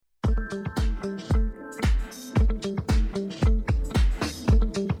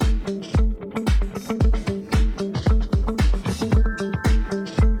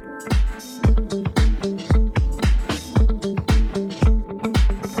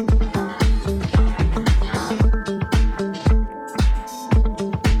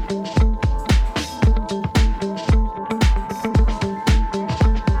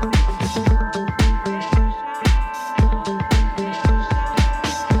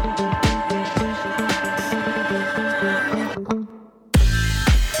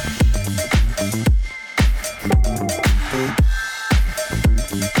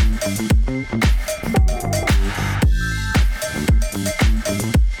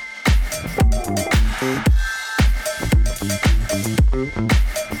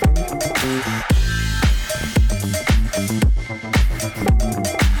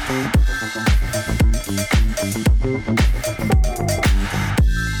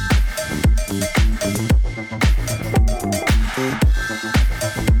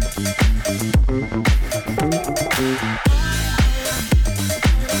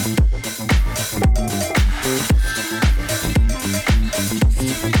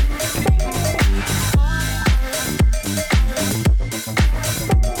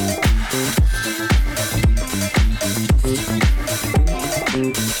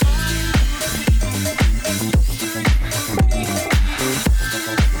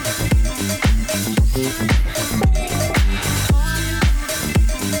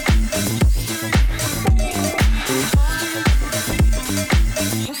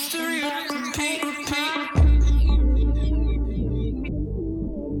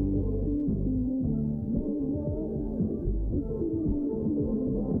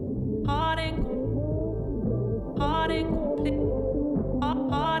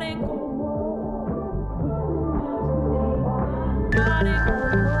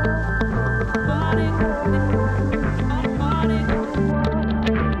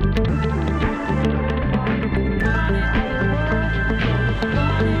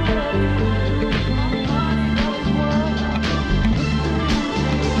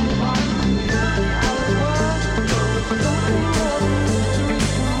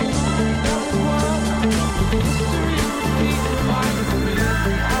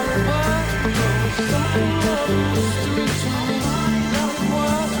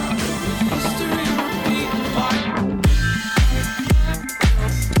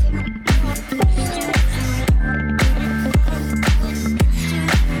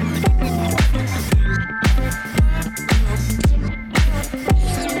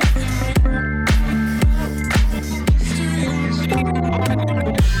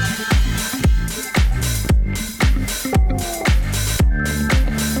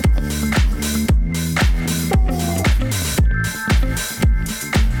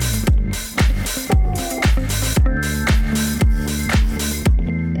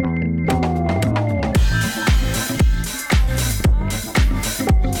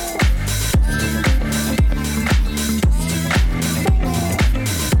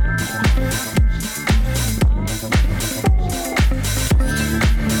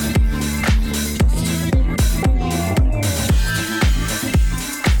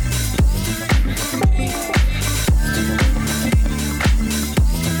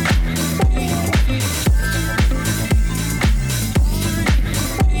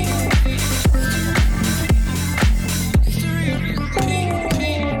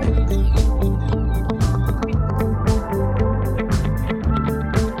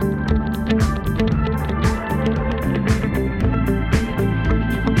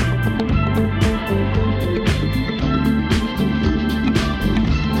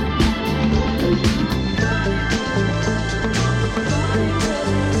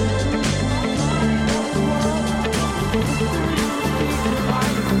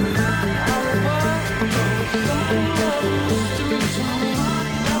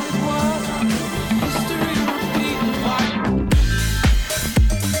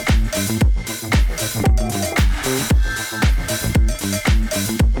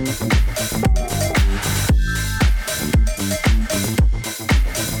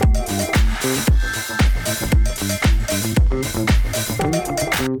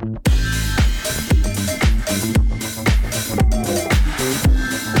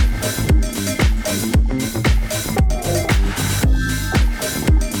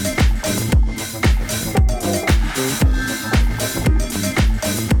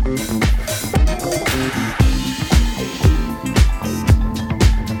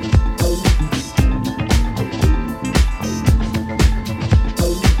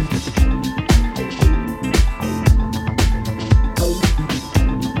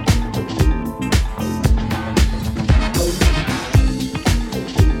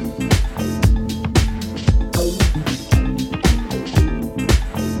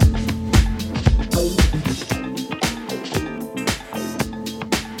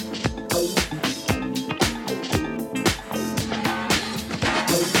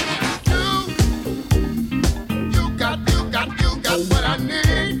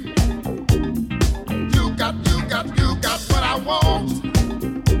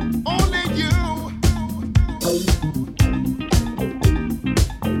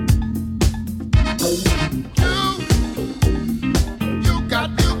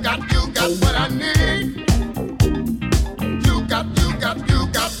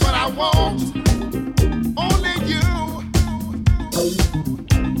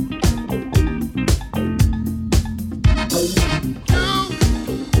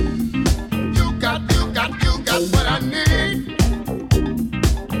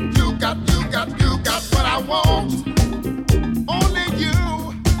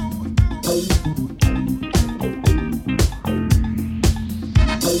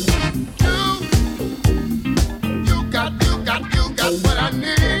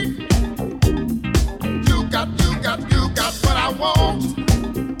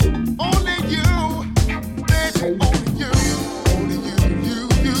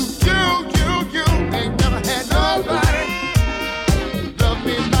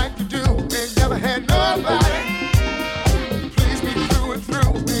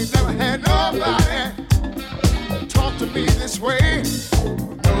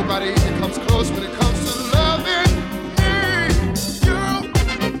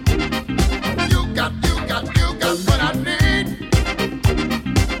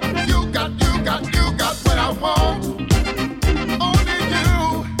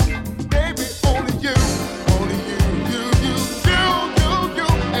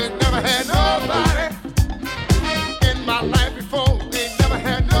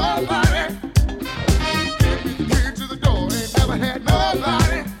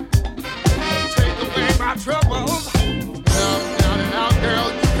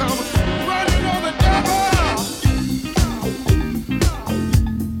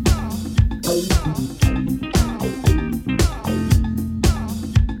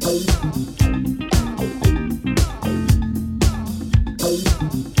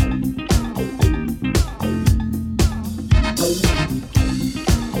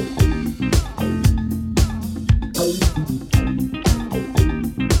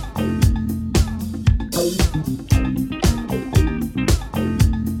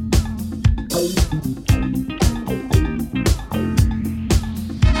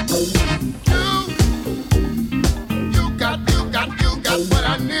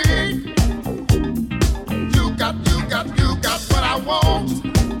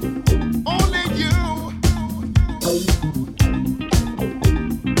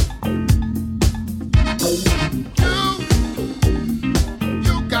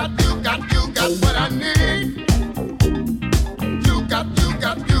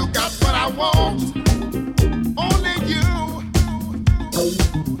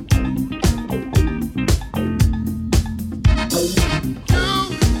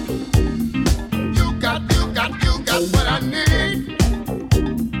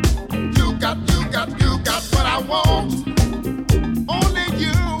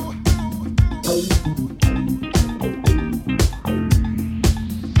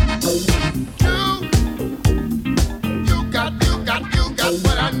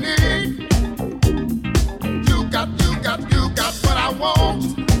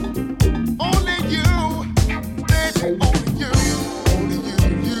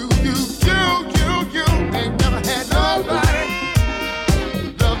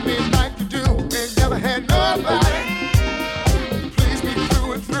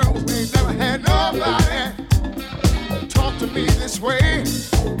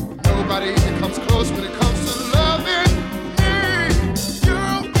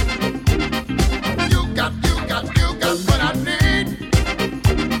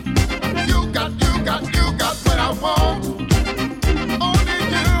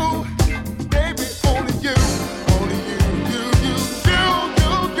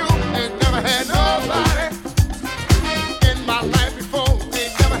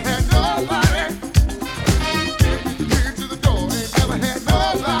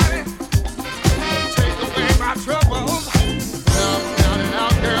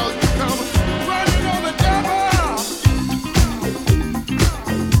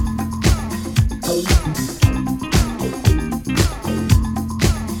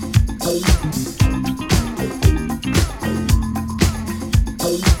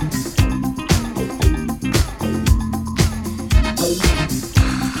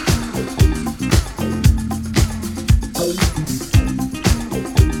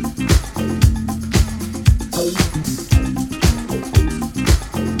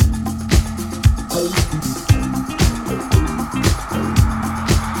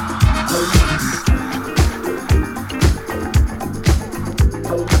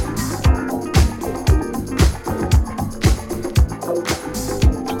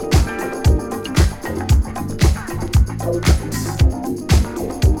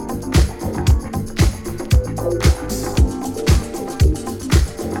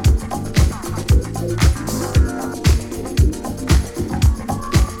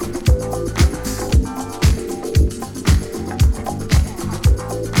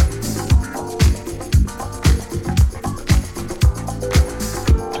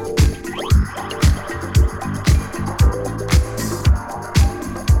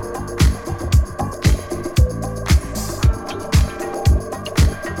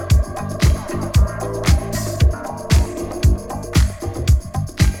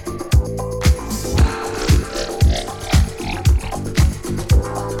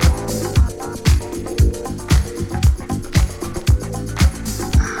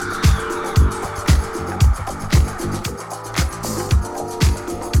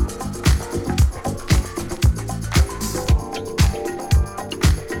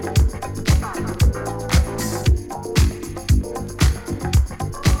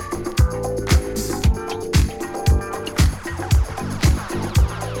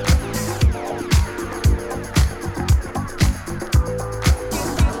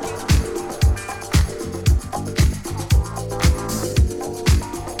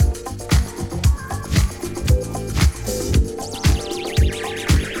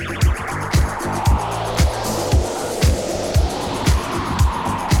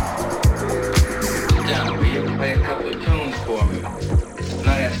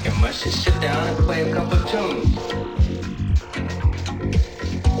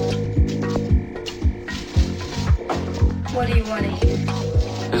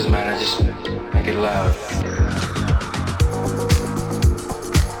Doesn't matter, just make it loud.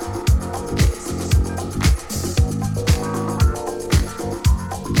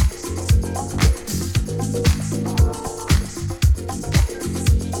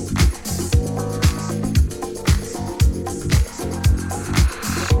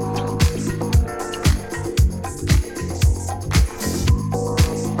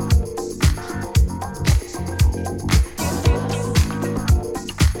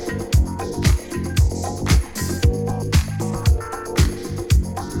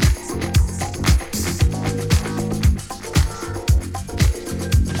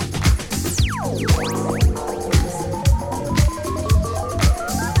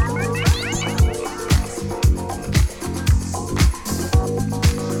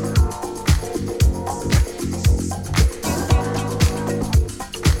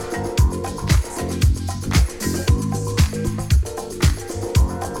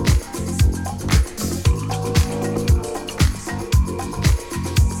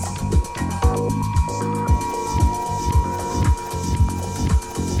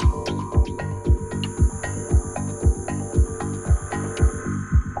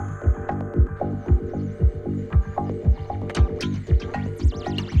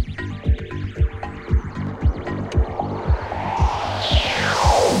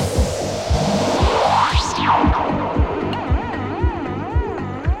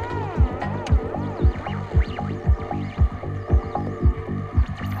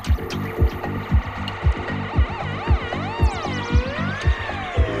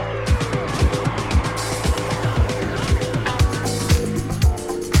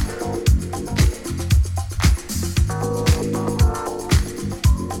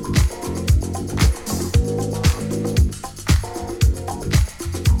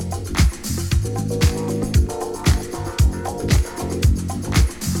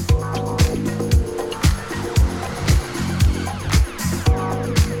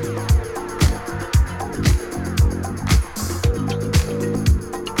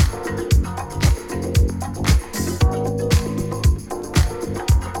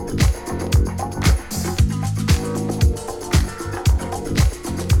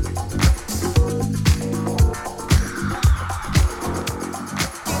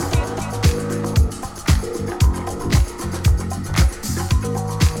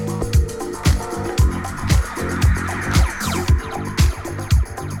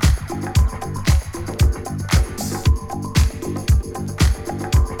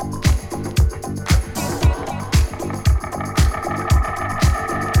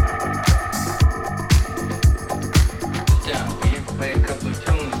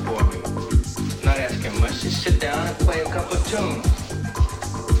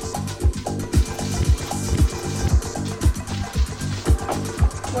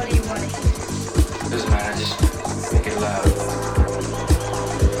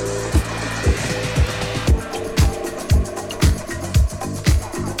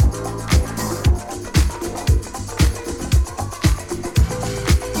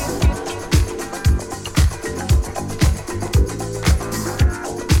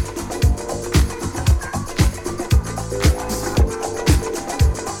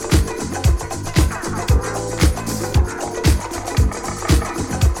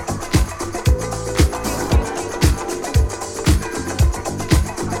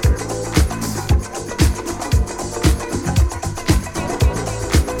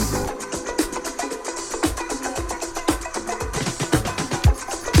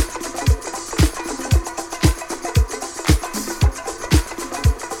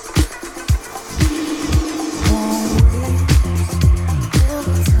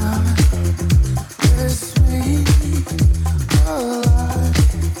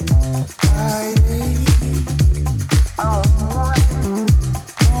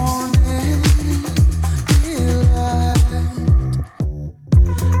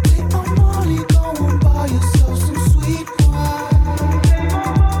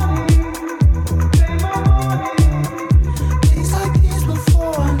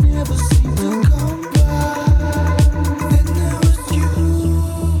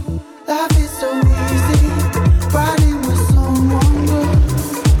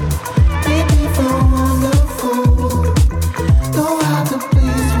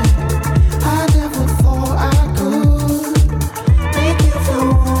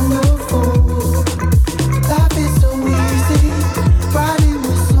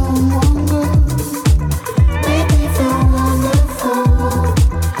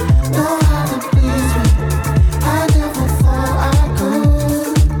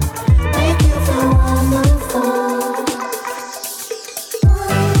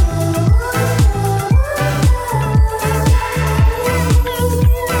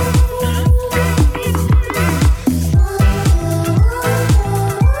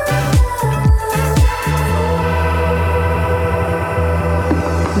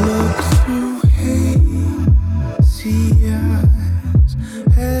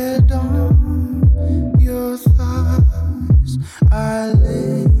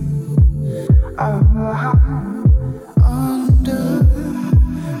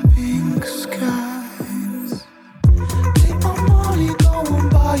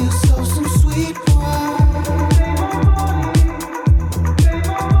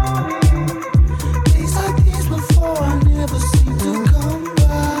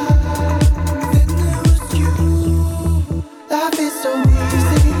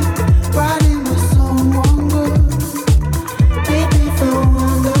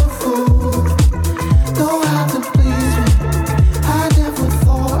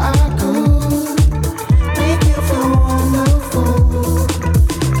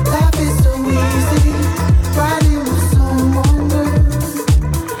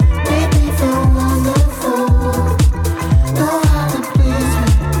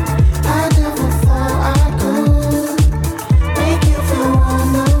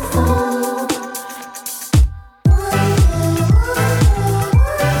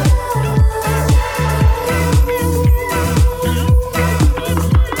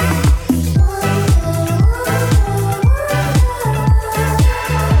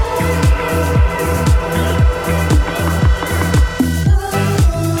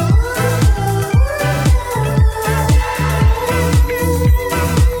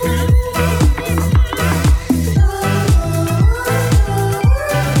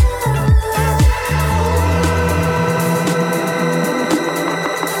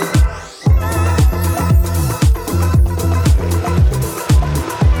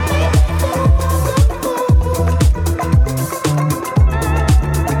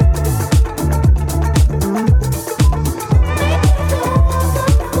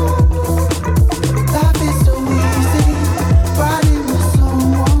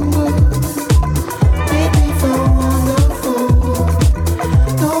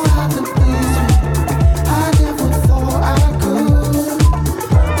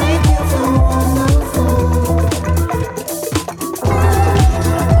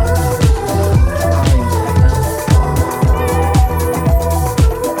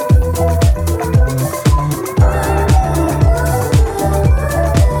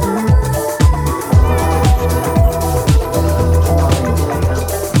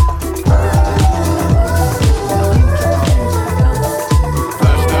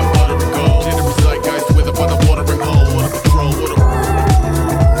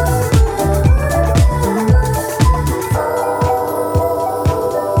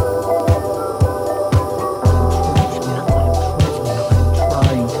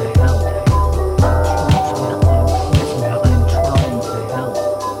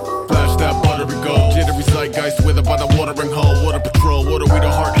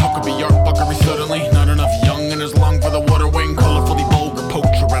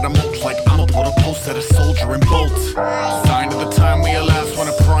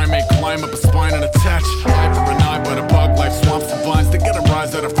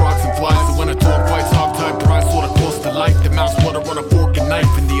 out of frogs and flies. So when a dog fights hog-tied prize, sort of cost to life. The mouse water on a fork and knife,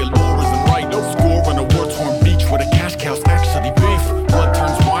 and the allure isn't right. No score on a war-torn beach where the cash cow's actually beef. Blood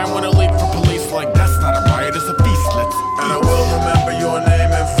turns wine when a leak for police. Like that's not a riot, it's a feast. Let's. And I will remember your name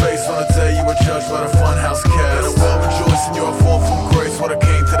and face on the day you were judged by the funhouse cast. And I will rejoice in your fall from grace, what it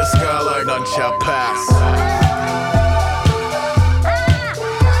came to the sky like none shall pass.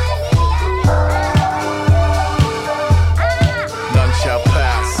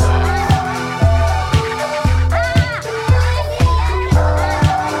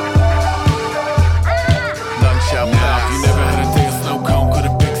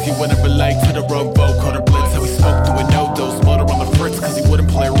 To the rowboat, caught a blitz, how he spoke to a no-dose. Butter on the fritz, cause he wouldn't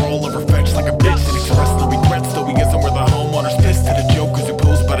play a role or fetch like a bitch. And he expressed no regrets, though he isn't where the homeowner's pissed to the jokers who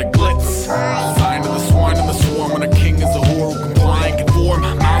posed by the glitz. Sign of the swine and the swarm, when a king is a whore who comply and conform.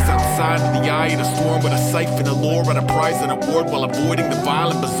 Miles outside of the eye of the storm, with a siphon, a lure, at a prize and award, while avoiding the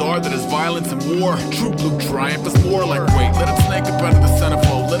violent bazaar that is violence and war. True blue triumph is more like wait, let it snake up out of the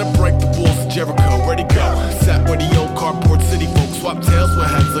centerfold, let it break the walls of Jericho. Ready go, sat where the old cardboard city folks swap tails with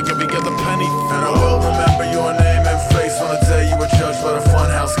heads like every other penny. And I will remember your name and face on the day you were judged by the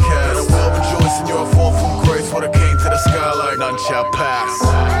funhouse cast. And I will rejoice in your fall from grace, what it came to the sky like none shall pass.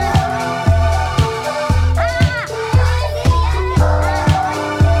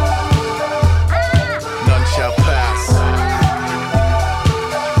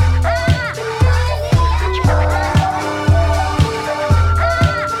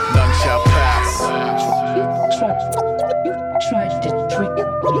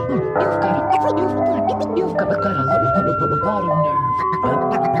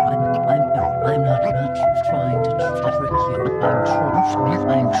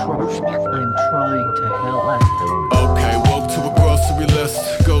 I'm trying to help them. Okay, woke to a grocery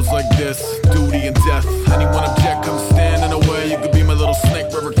list. Goes like this, duty and death. Anyone object, come stand in the way. You could be my little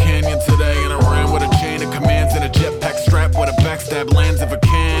Snake River Canyon today. And I ran with a chain of commands and a jetpack strap where the backstab lands if I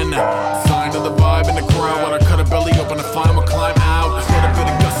can. Sign of the vibe in the crowd. When I cut a belly open, a fine will climb out. With a bit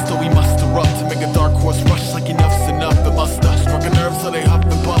of gusto, we must erupt to make a dark horse rush like enough's enough. It must have struck a nerve so they huff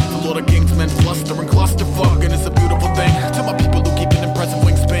and puff. The Lord of Kings men fluster and clusterfuck. And it's a beautiful thing. To my people who keep an impressive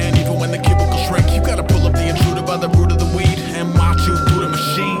wingspan, even when the cubicle shrink, you gotta pull up the intruder by the root of the weed and march you through the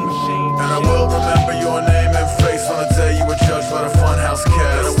machine. And I will remember your name and face on the day you were judged by the funhouse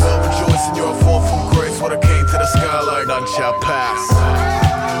cast. And I will rejoice in your fall from grace, what it came to the sky like none shall pass.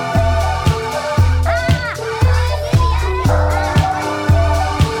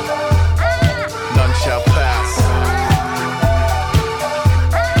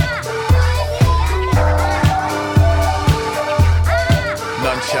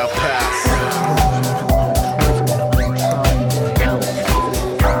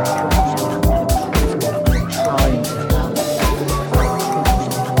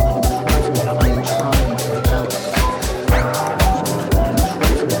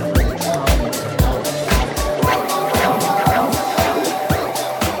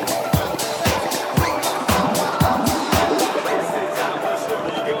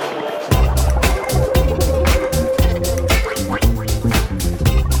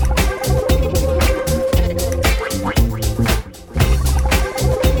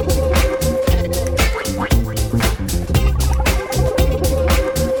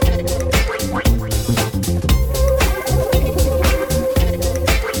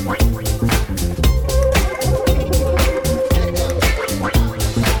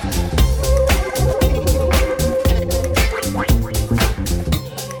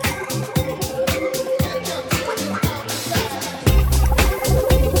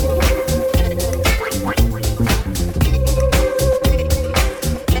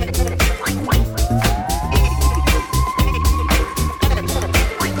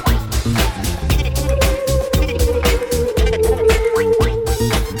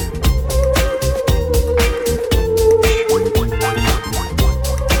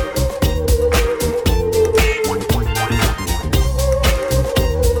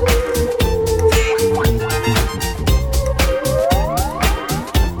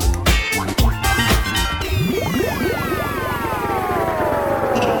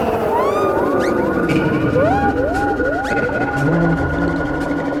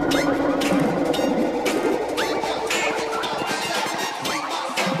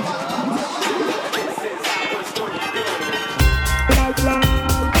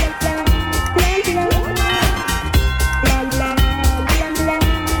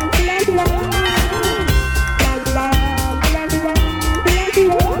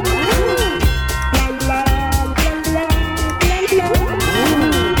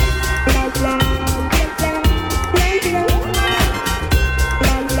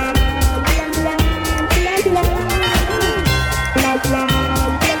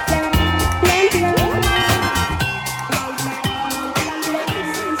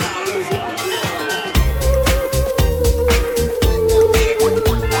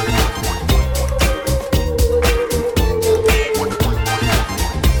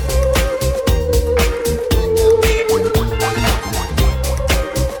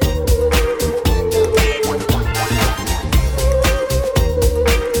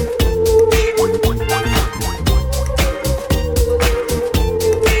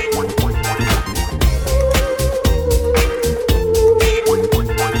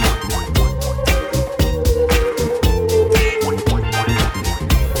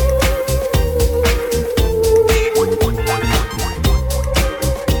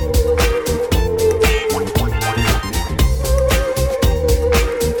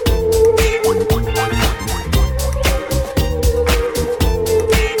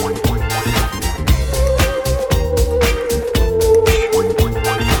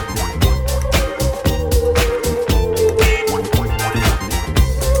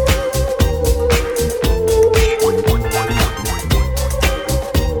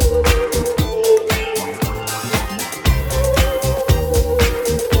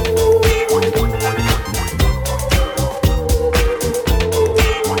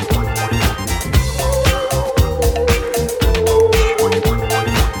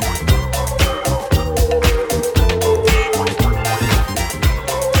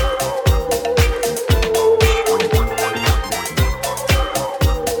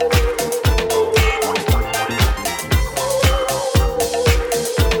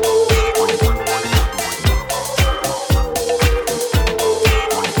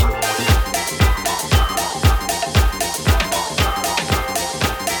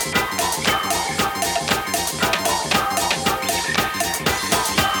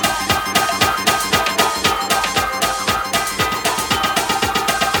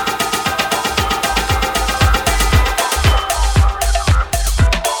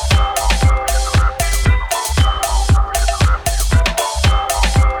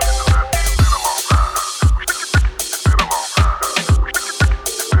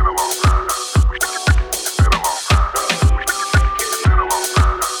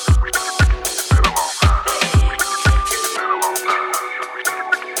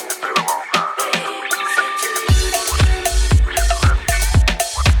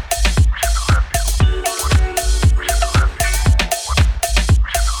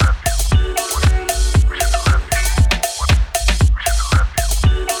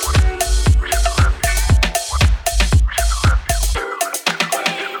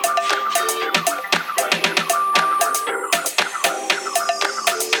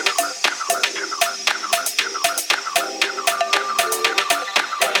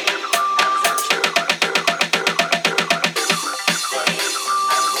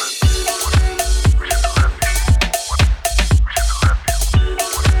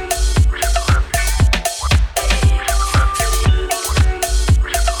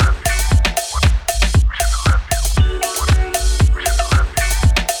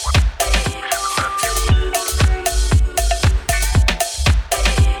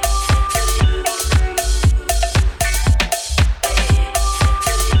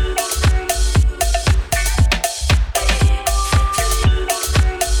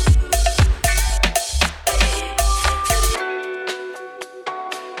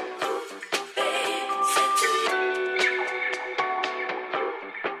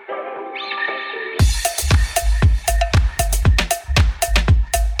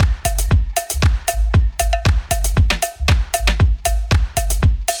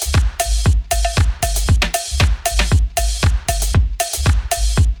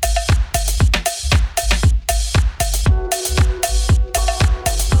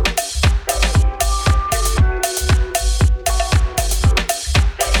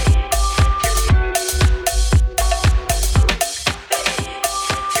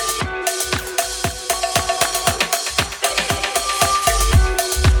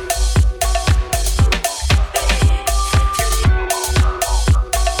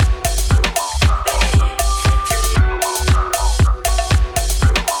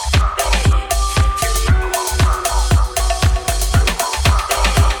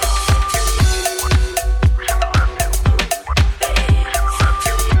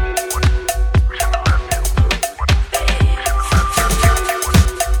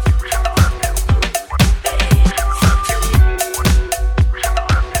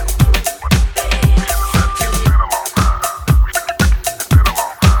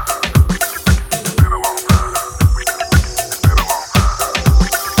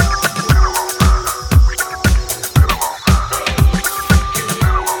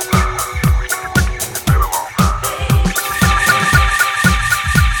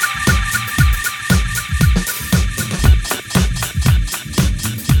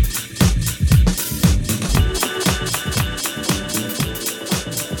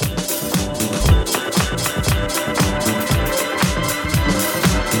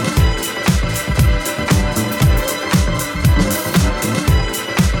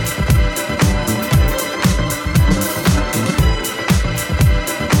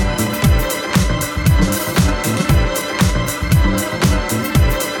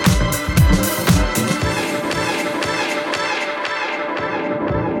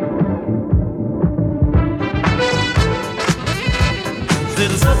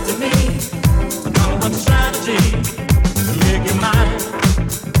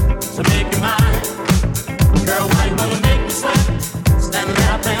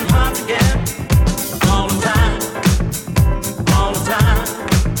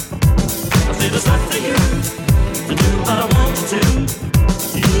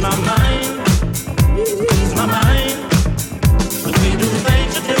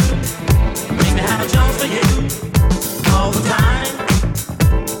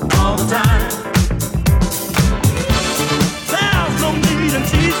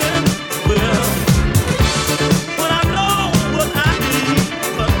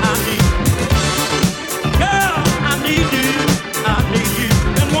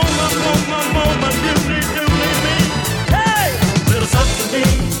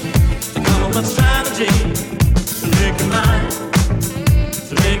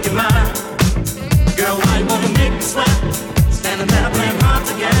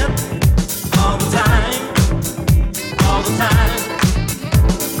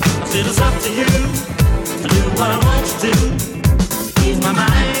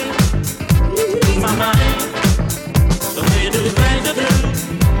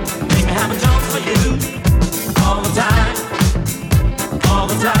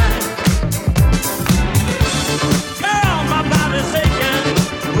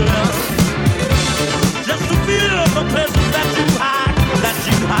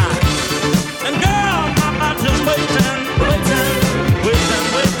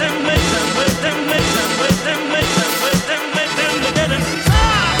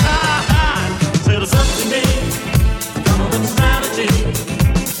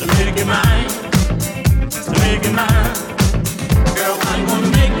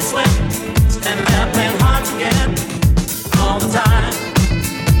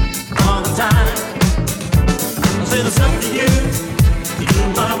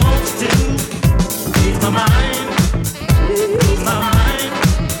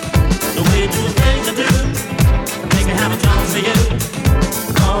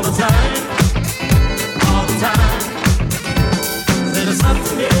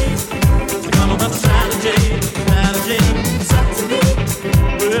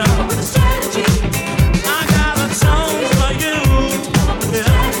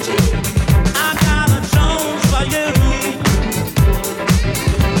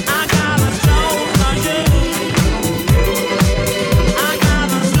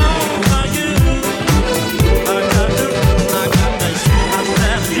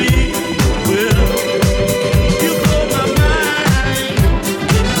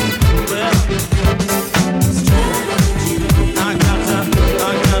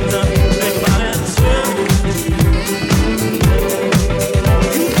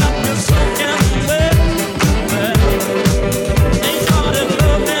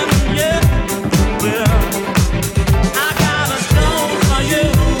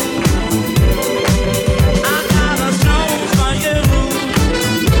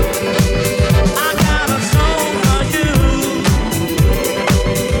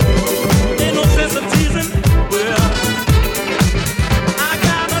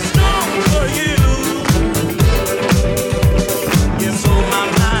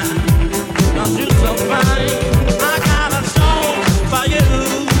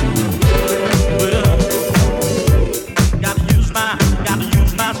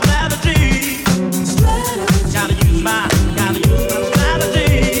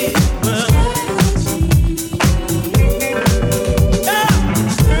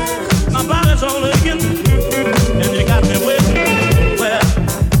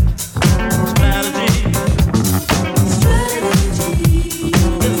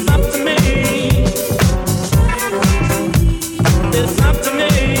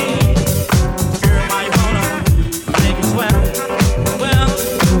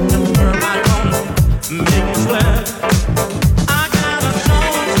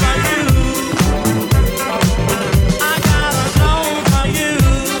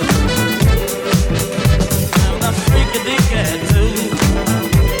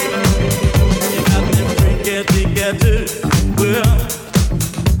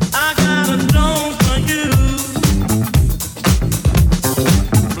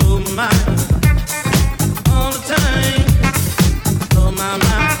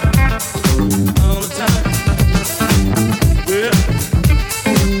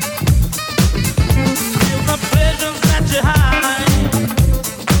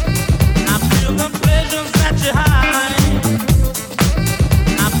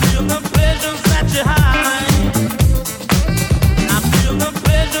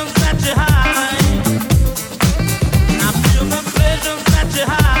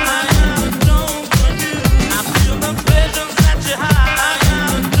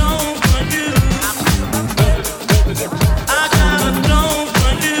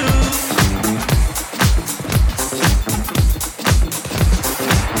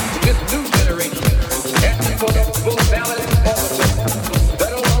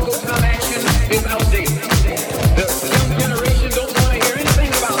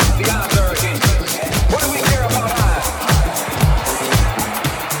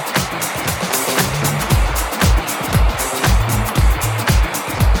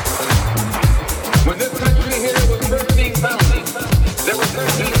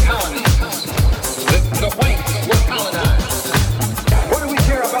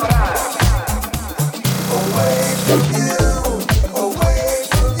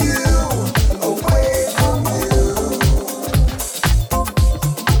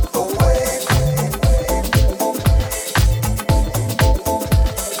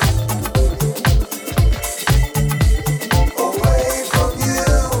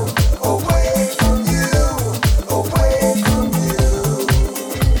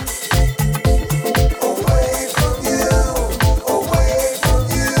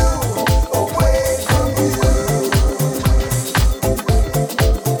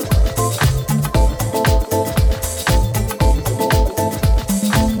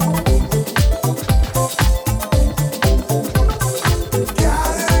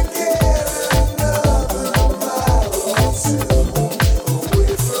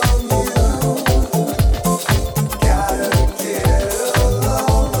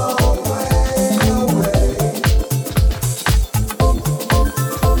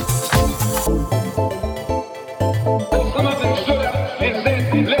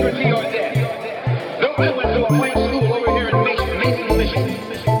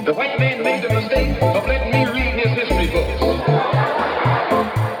 The white man made the mistake of letting me read his history books.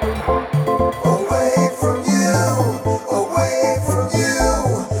 Away from you, away from you,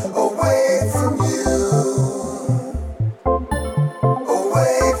 away from you.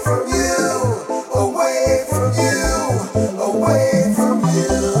 Away from you, away from you, away from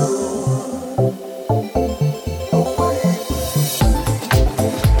you.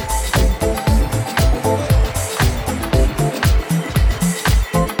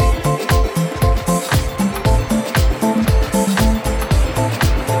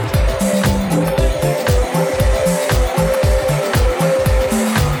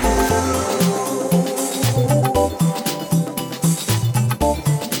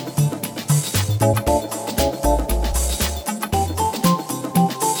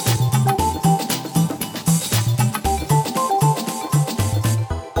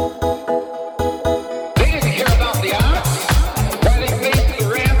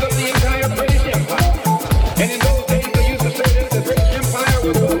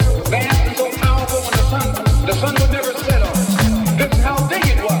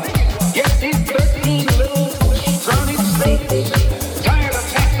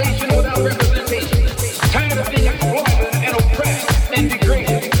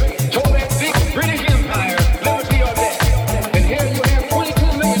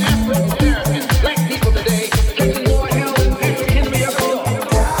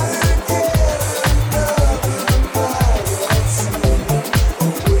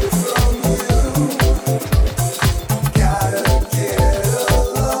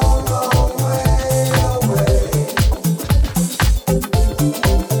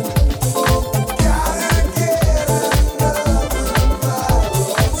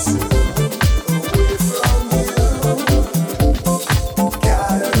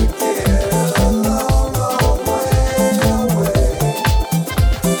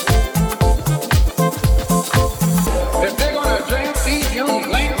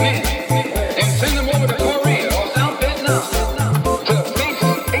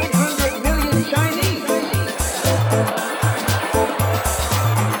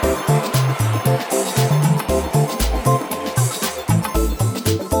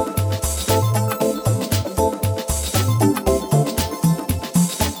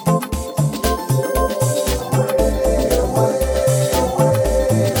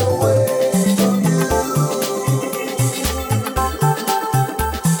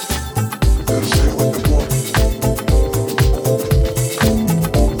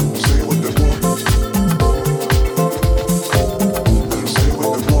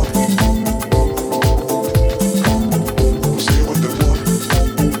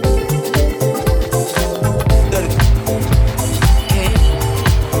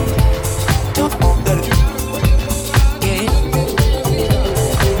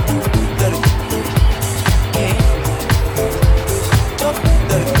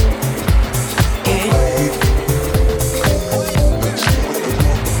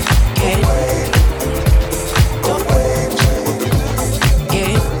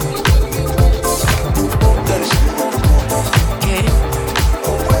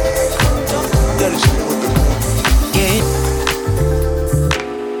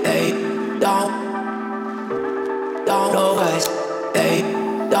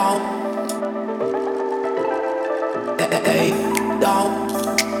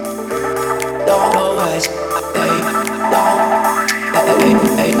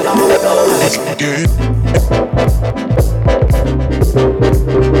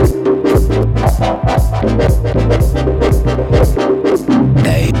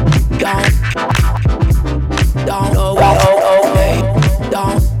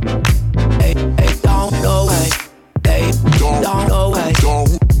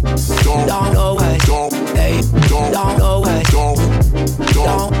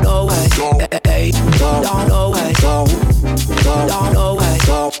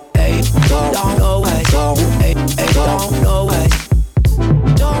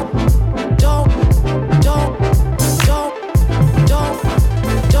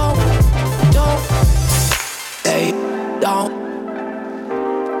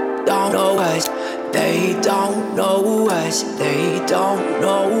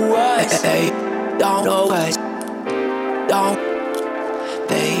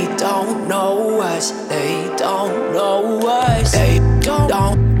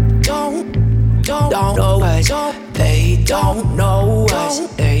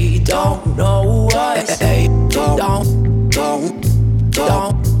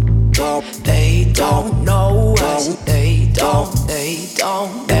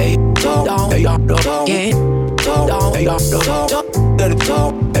 They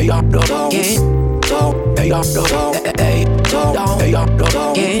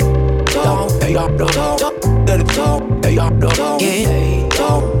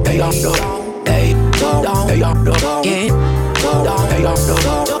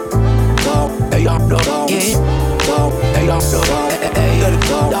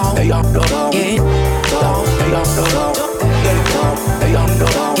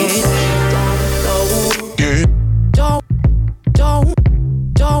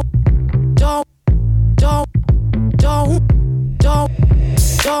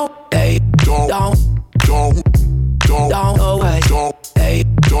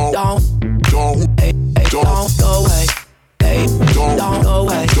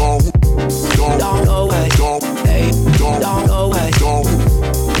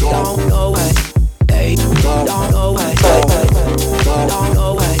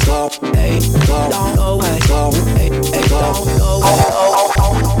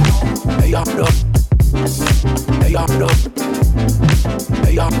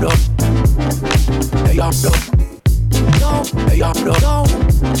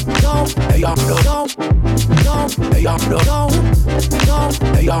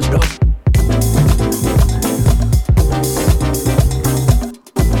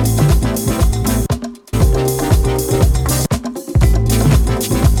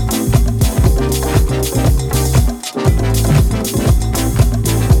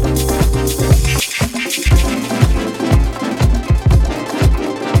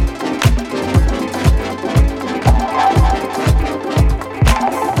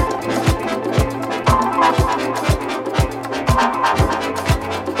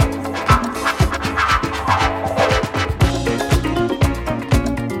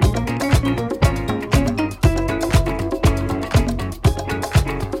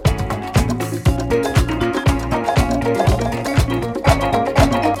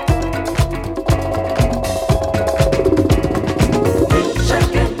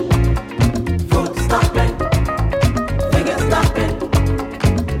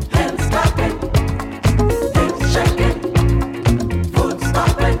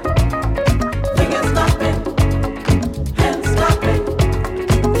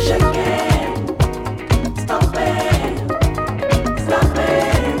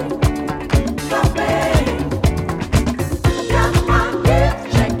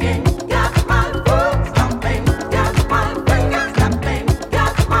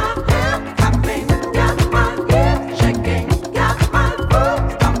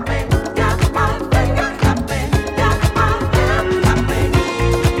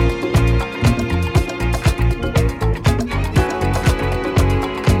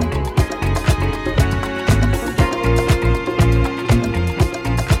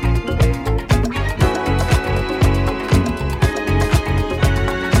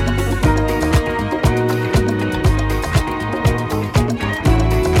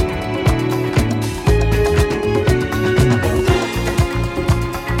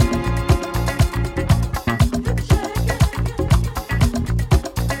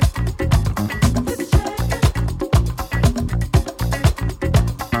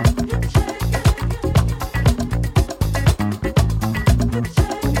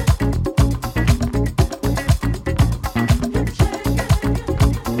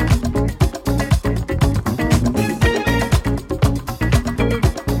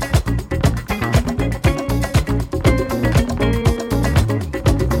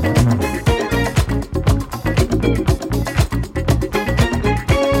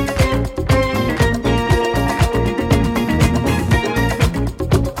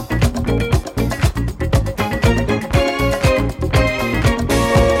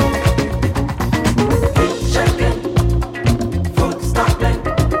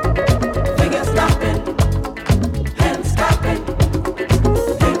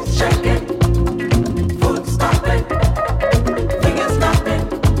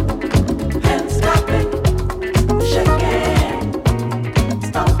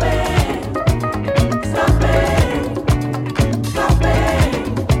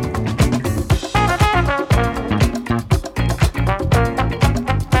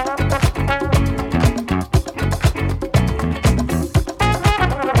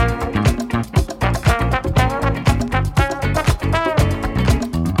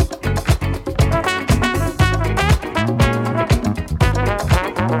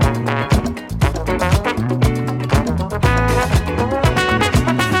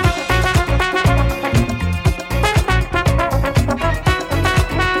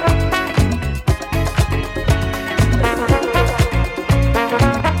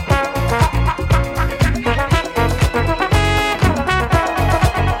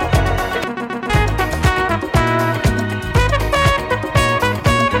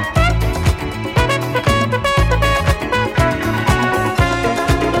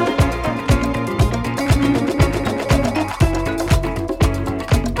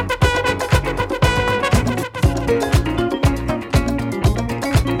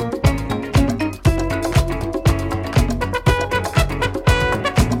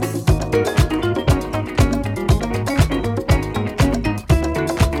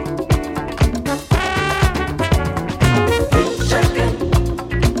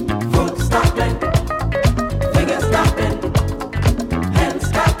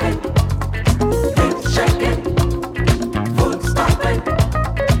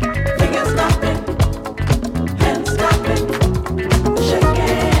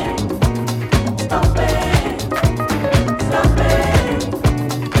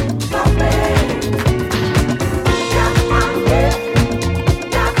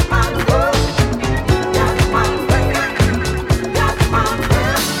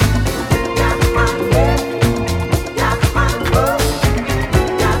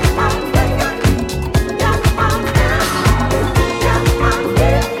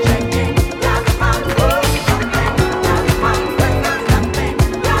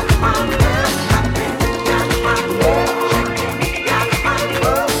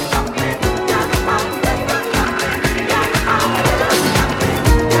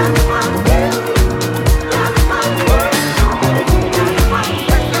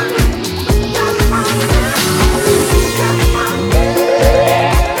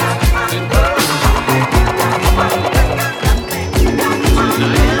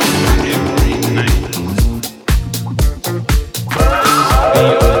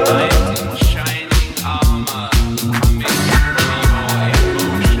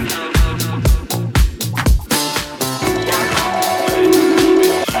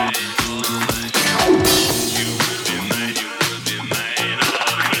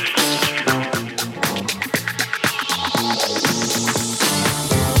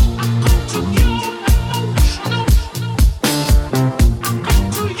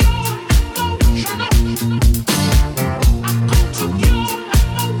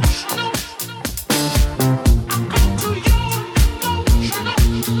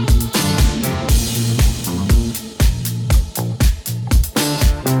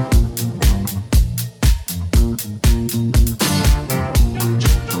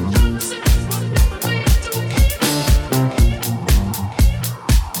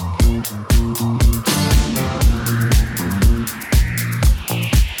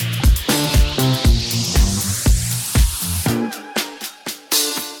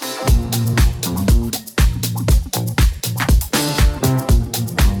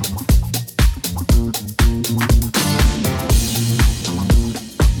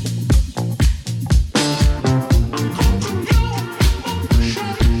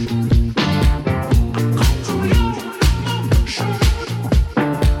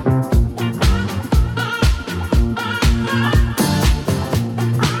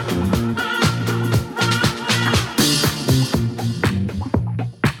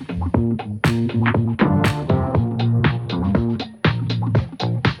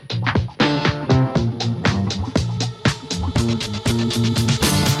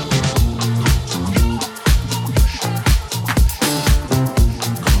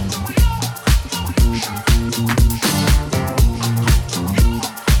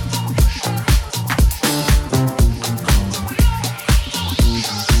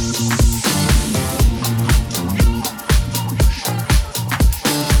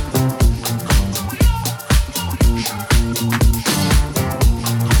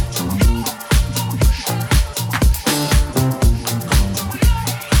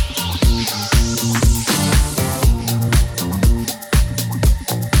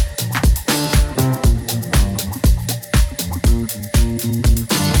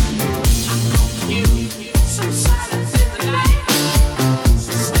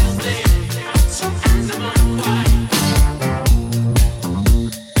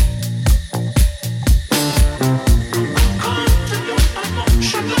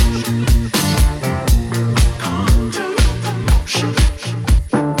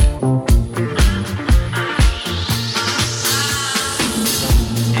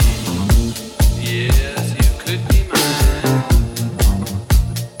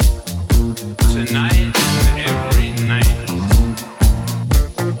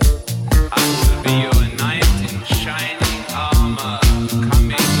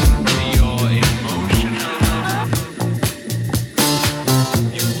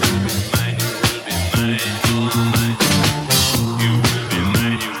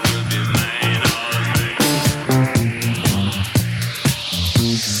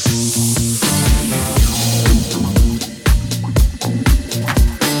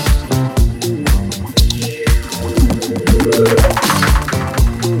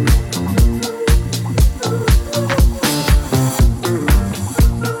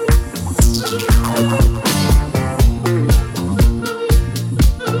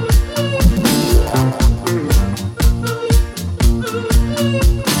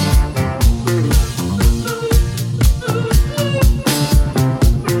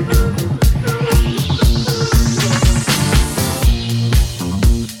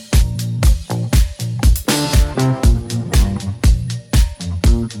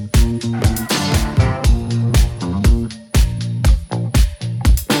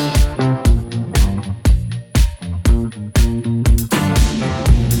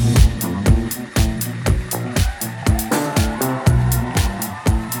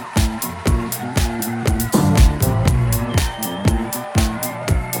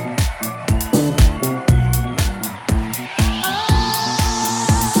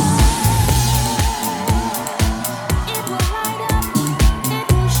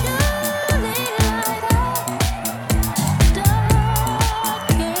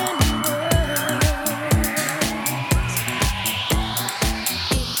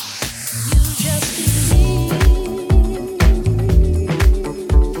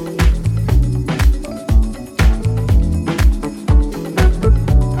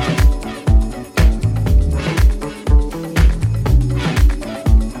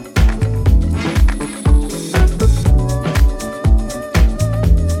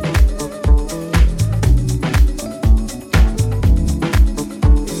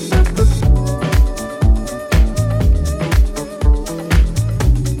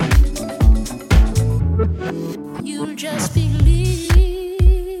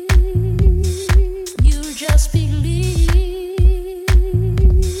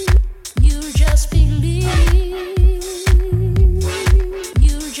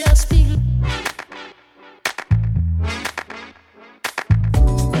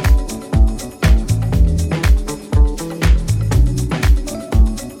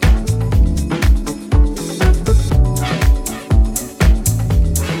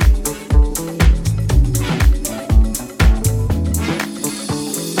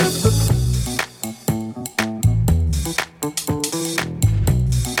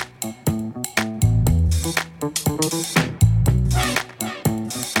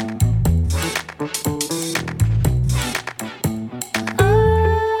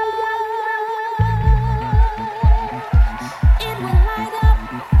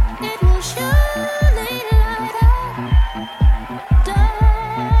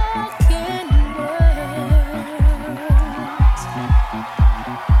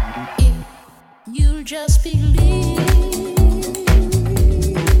just believe.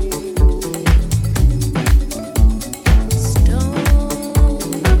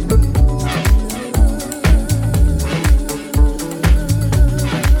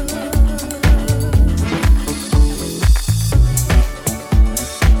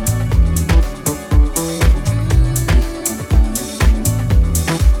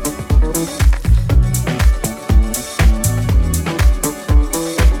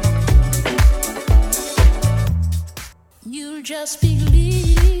 Just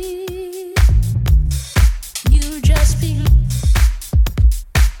believe. You just believe.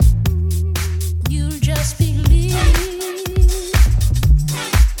 You just believe.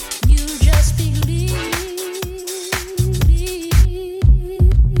 You just believe.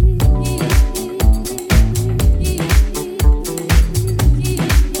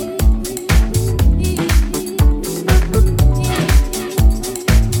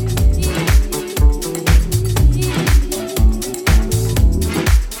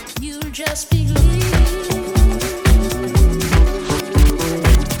 Just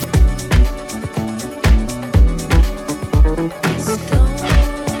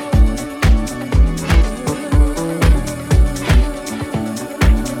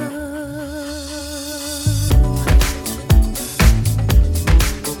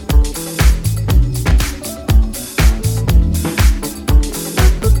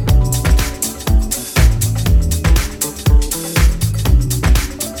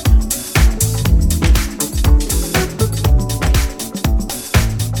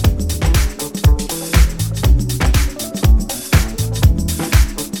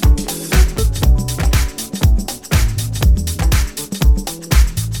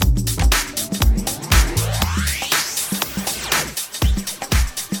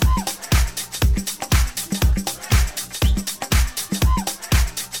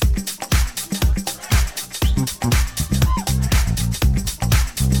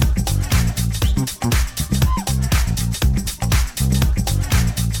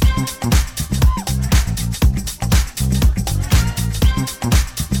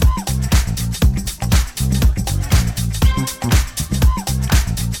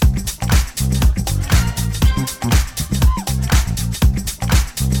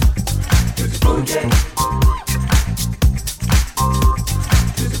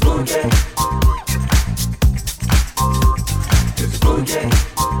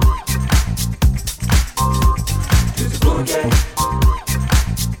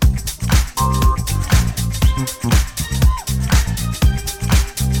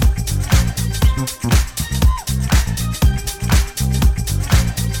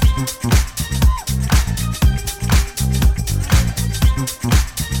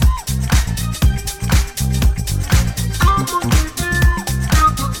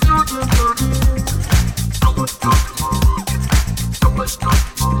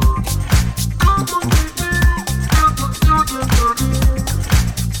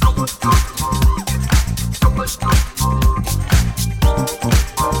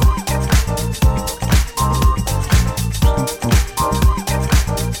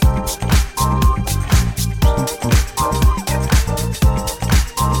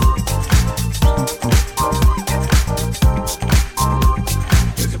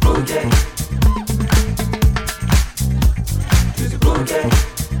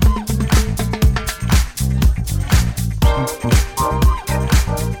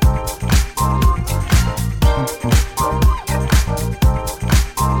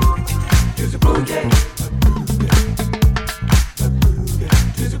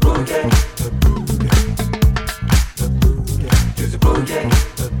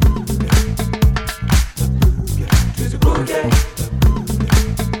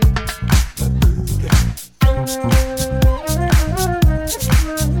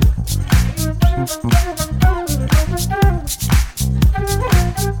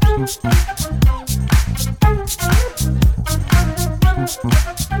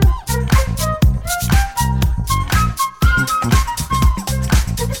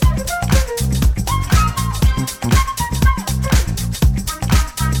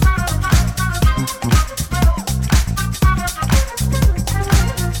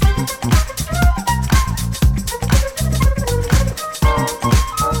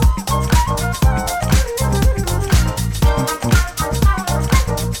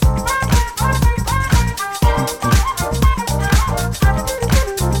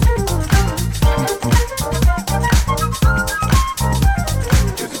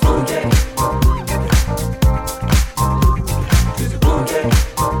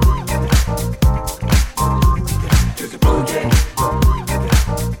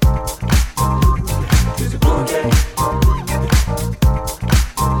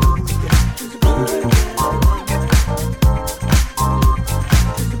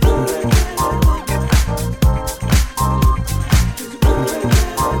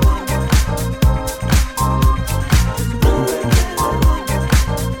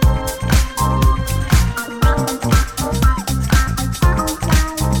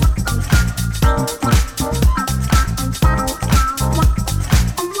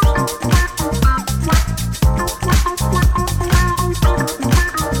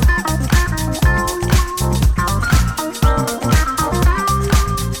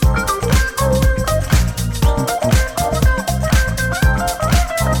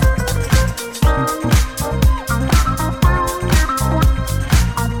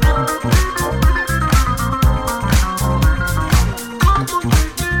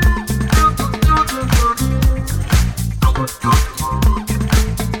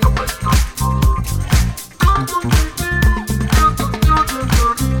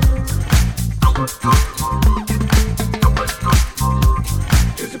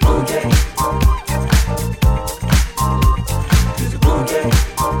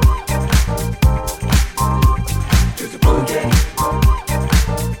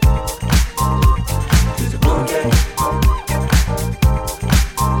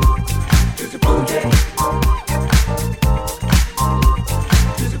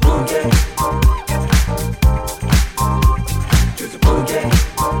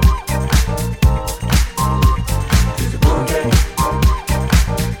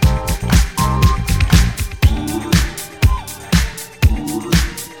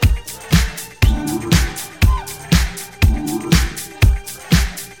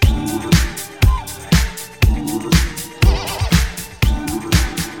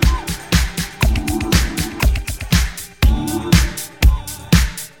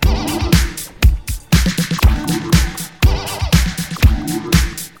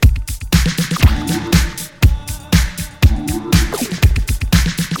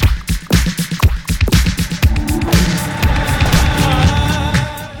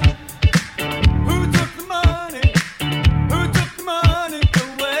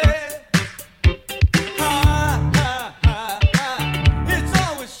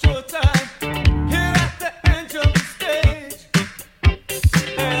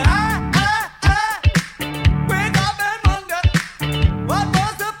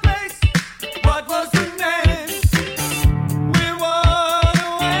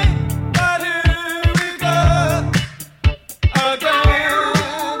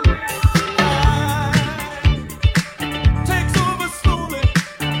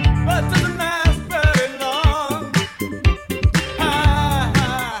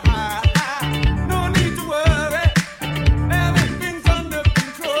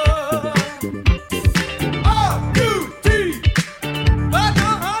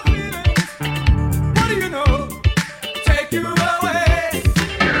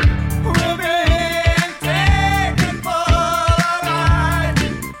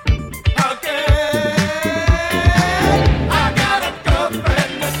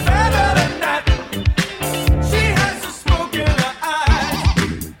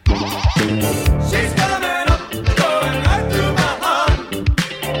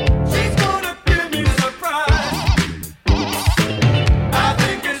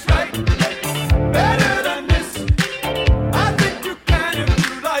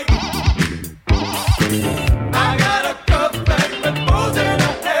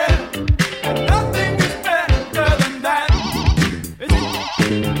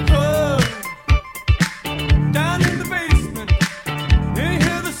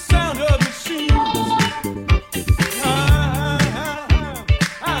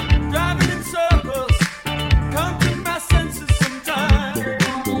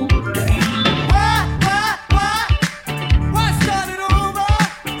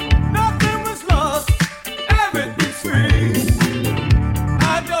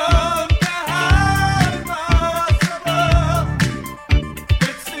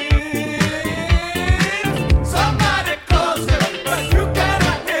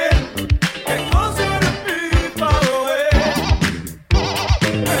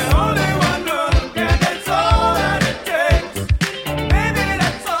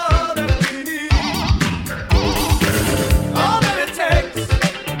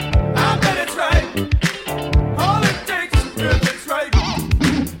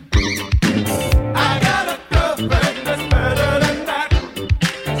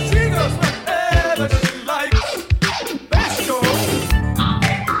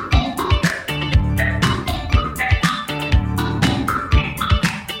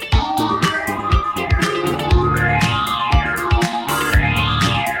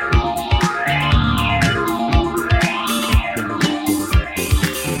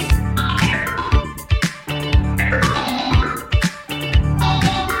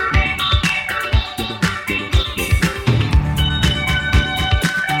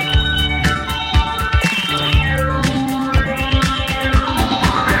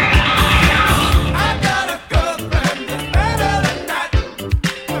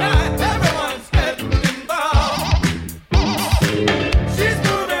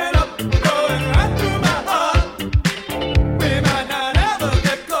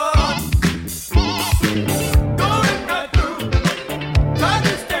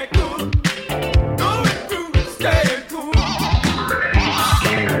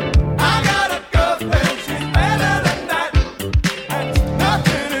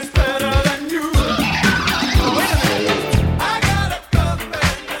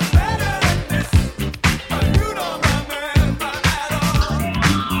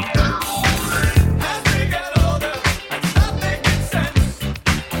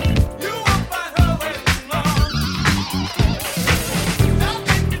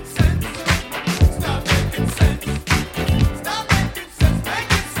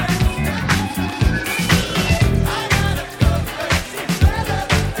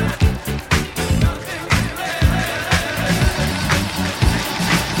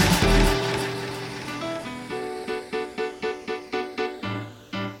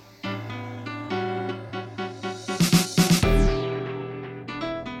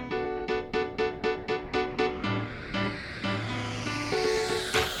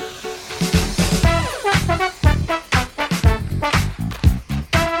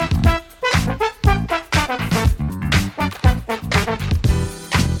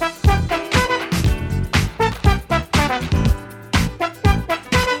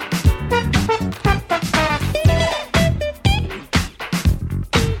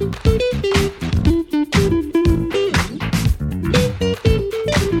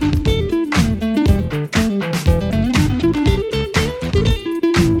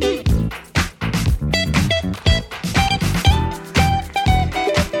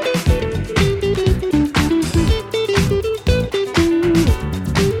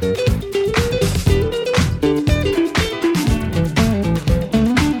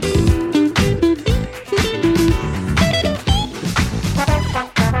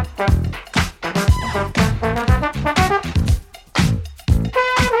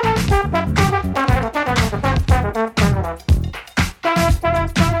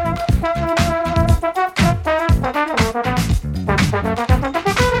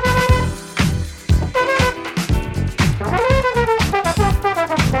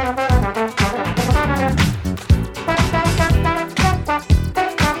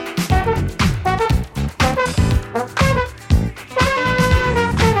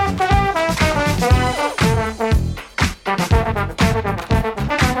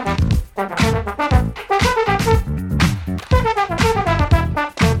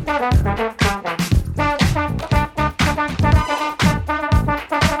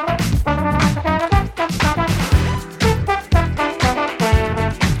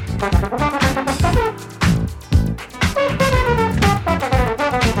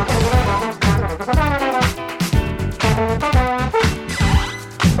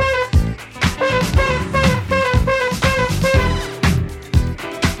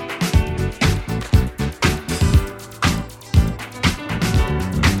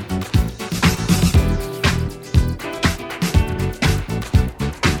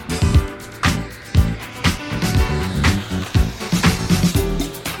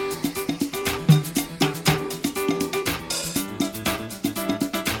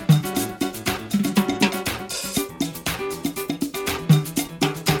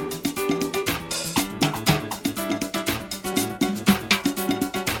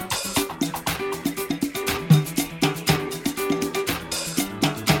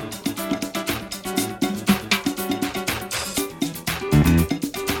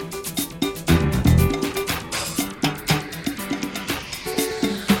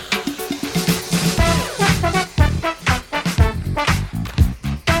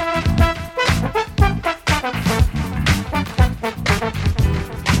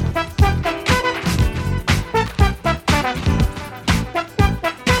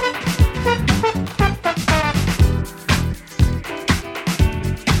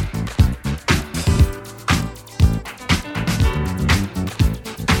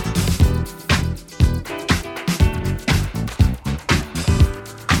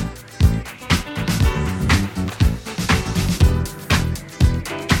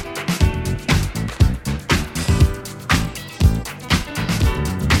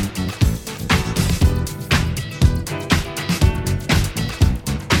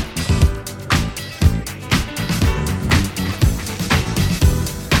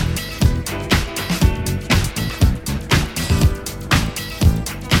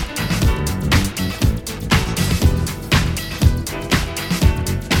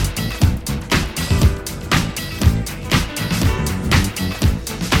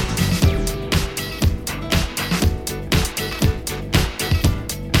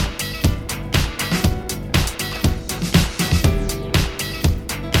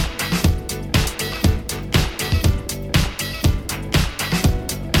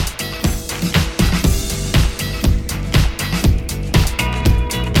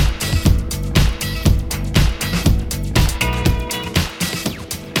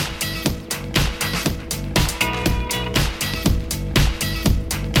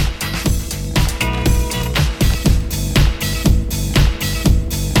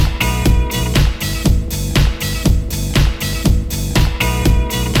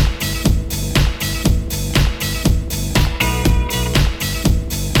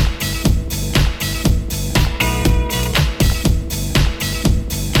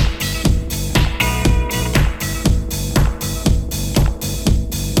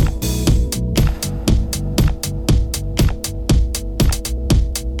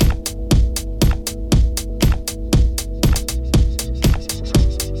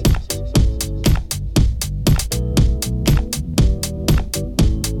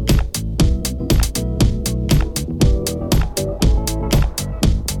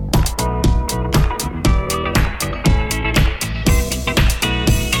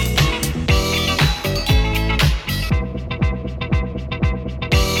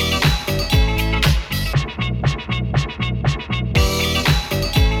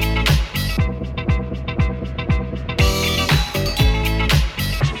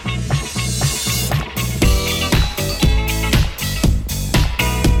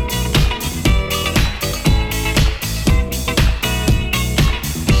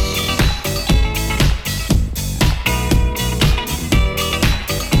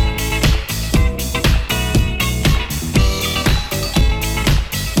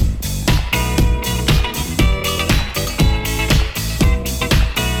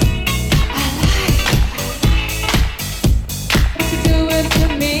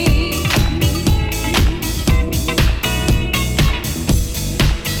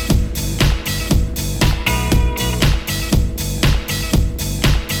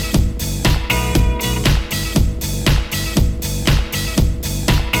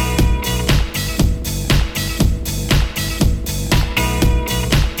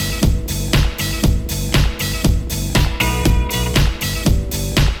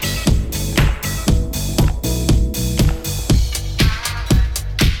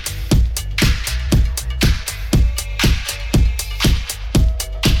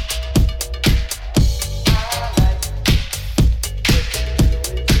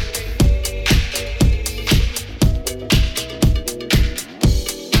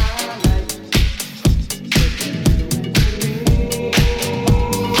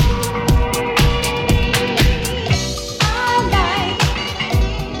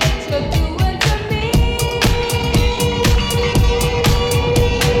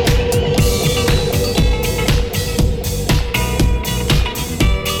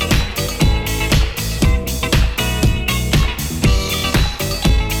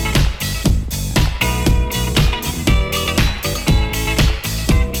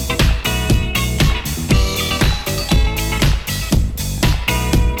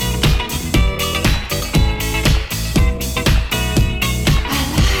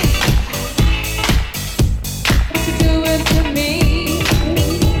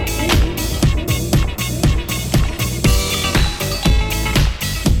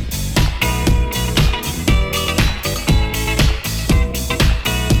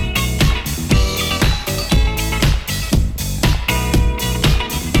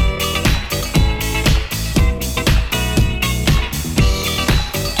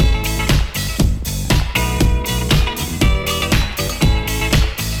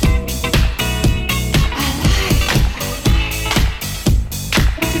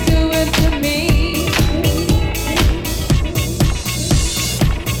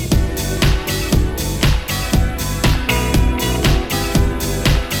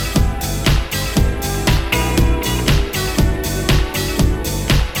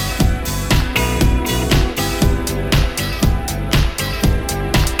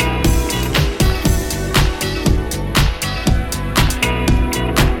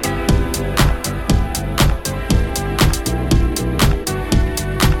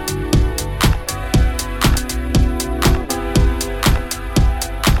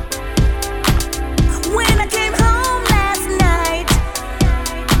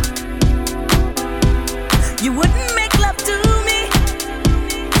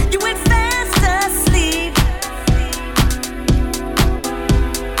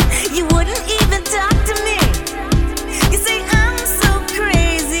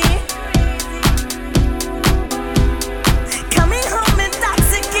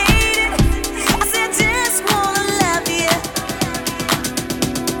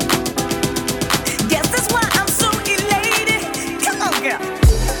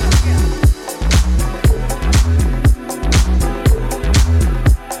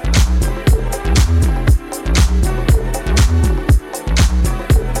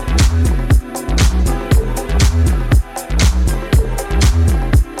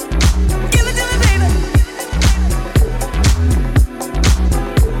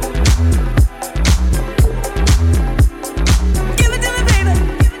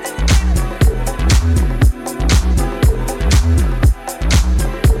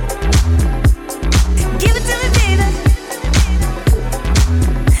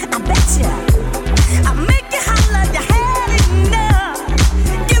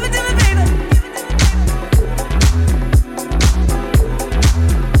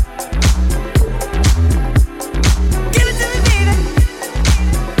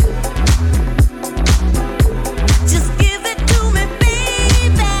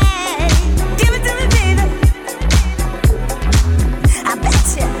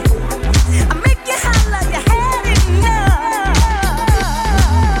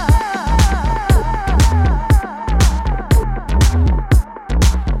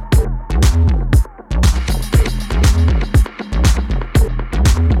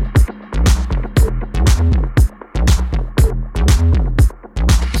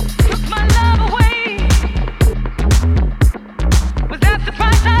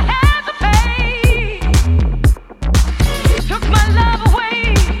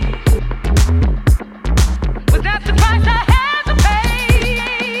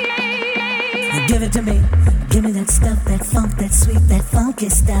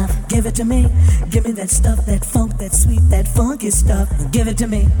funky stuff. Give it to me. Give me that stuff, that funk, that sweet, that funky stuff. Give it to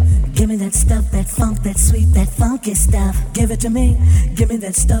me. Give me that stuff, that funk, that sweet, that funky stuff. Give it to me. Give me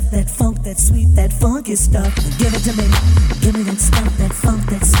that stuff, that funk, that sweet, that funky stuff. Give it to me. Give me that stuff, that funk,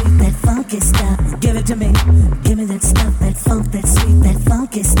 that sweet, that funky stuff. Give it to me. Give me that stuff, that funk, that sweet, that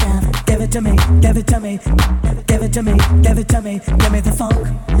funky stuff. Give it to me. Give it to me. Give it to me. Give it to me. Give me the funk,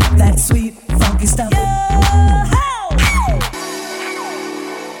 that sweet, funky stuff.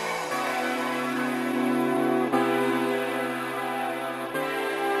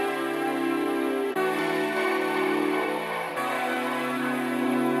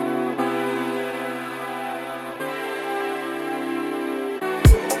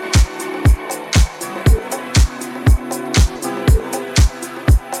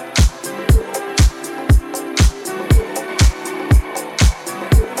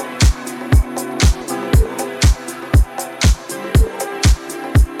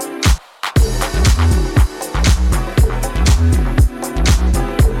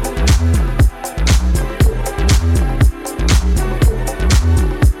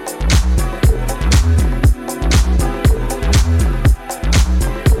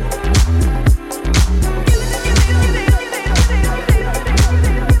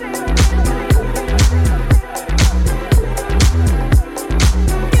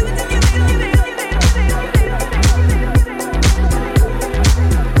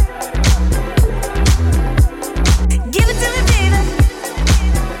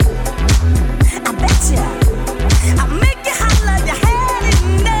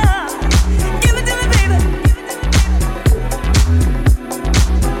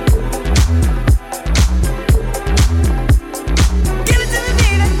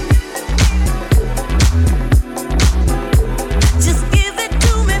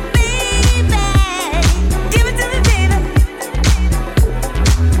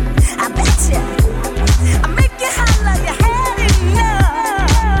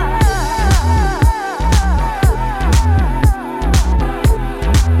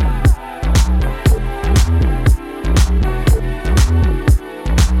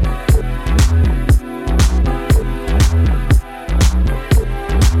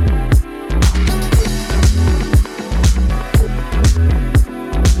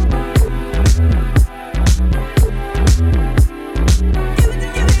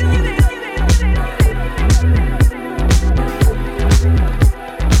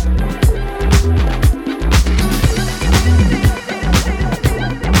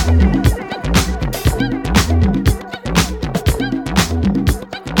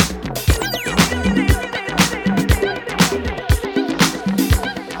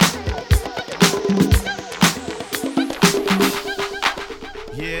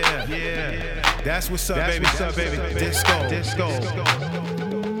 That's what's up, baby. Disco.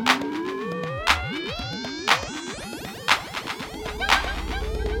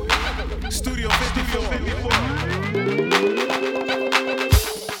 Studio 54.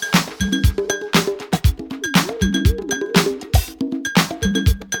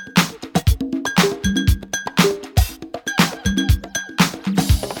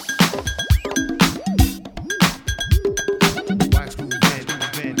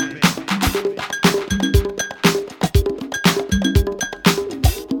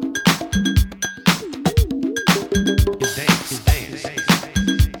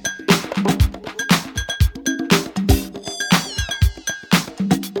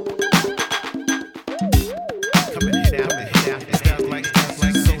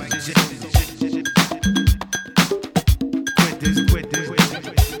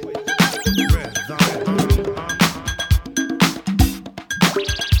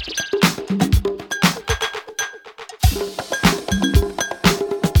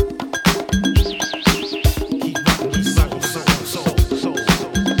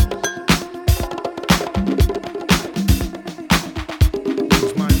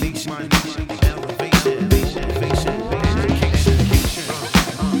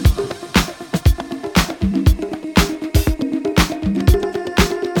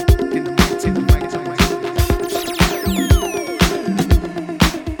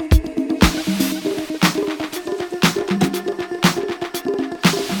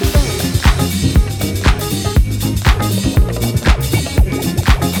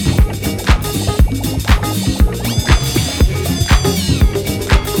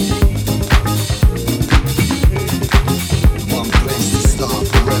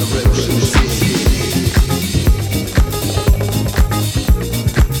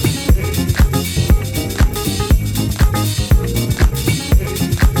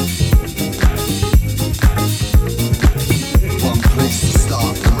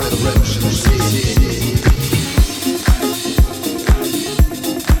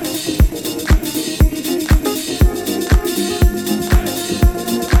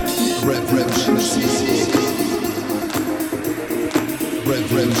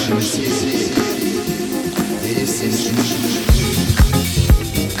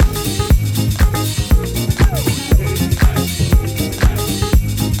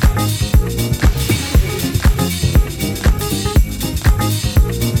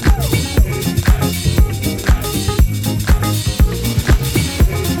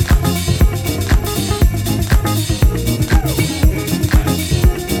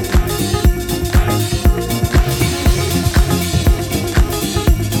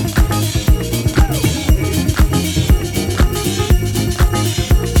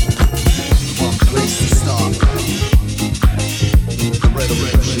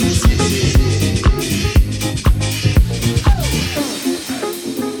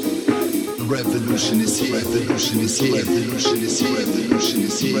 is here. Revolution is here. Revolution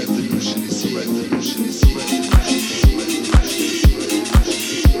is here. Revolution is here. Revolution is here.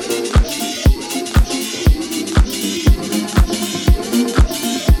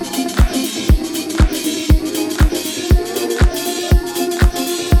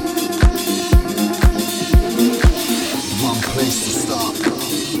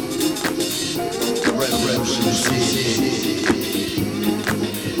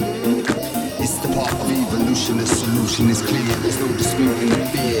 Is clear, there's no disputing the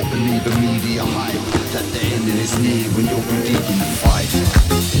fear. Believe in media hype that the ending is near when you're deep in the fight.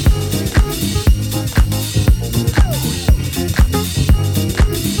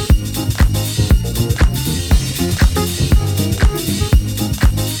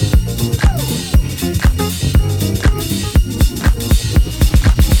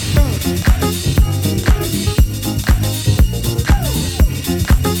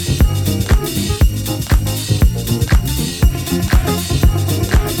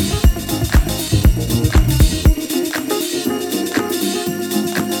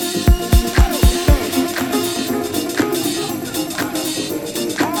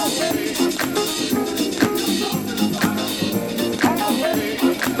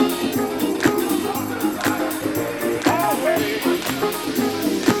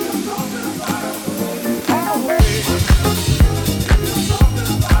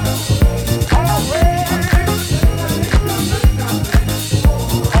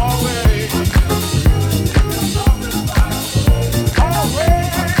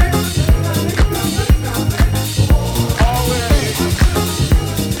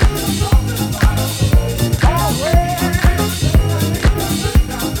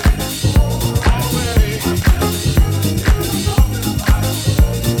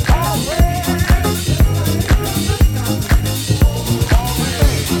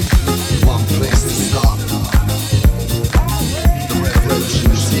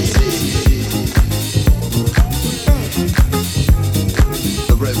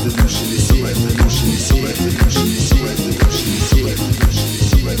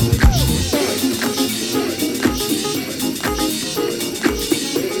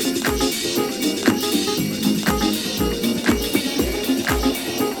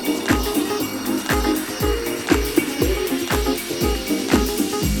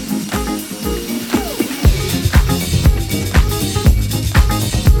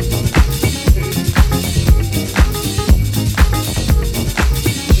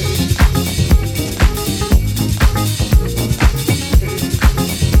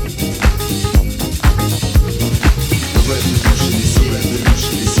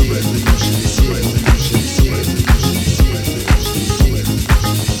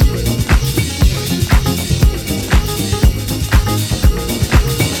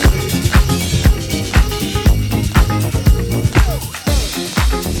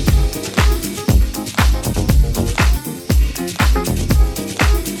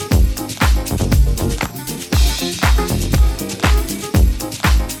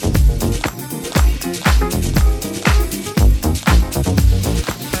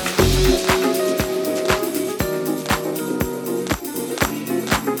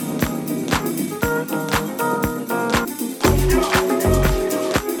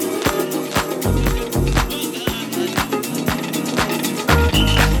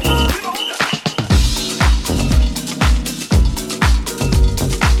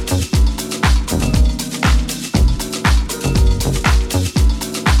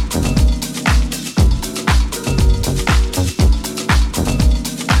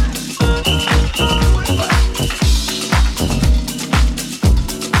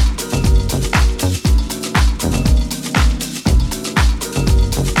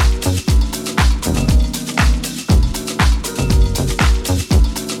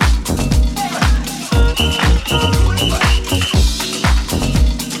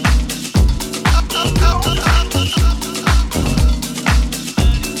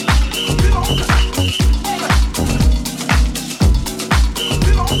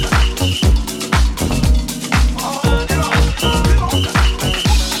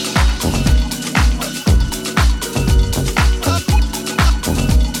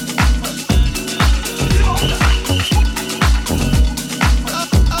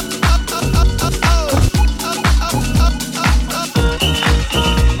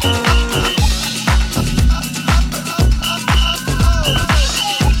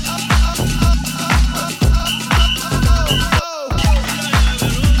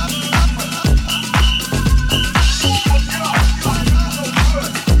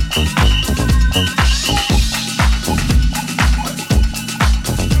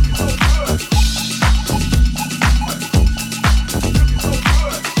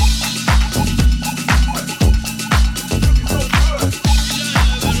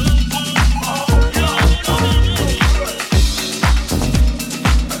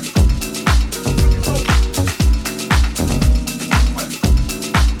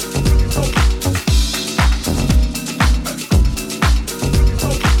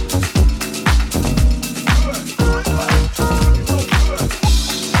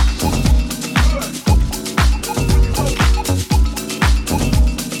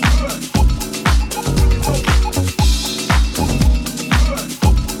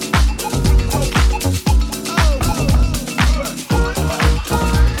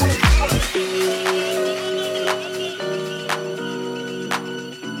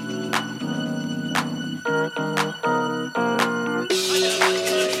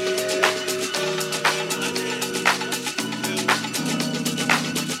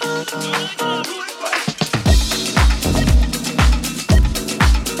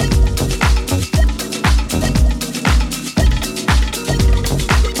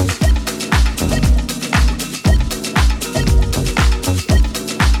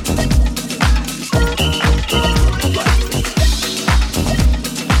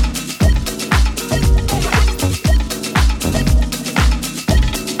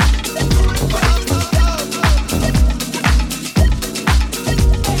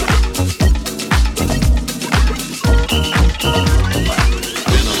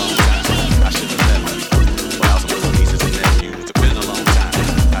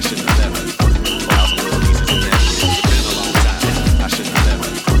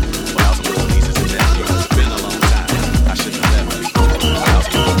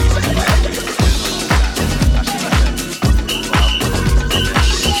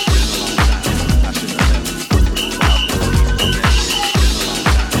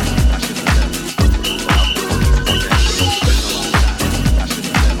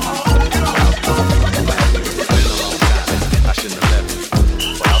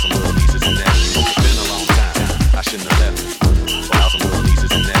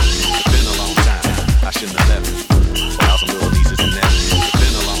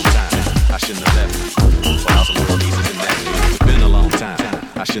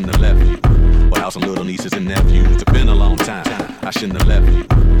 nieces and nephews. It's been a long time. I shouldn't have left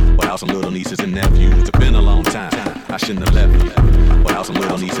you without some little nieces and nephews. It's been a long time. I shouldn't have left you without some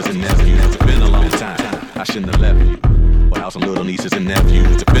little nieces and nephews. It's been a long time. I shouldn't have left you without some little nieces and nephews.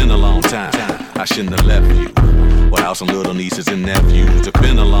 It's been a long time. I shouldn't have left you without some little nieces and nephews. It's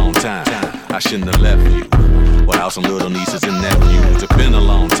been a long time. I shouldn't have left you without some little nieces and nephews. It's been a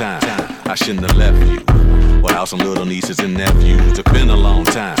long time. I shouldn't have left you without some little nieces and nephews. It's been a long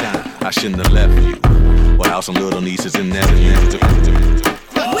time. I shouldn't have left you without some little nieces and nephews.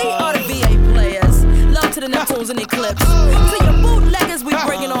 We are the VA players. Love to the Neptunes and Eclipse. To your bootleggers, we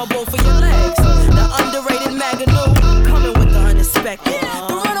breaking all both of your legs. The underrated Maganu, coming with the unexpected.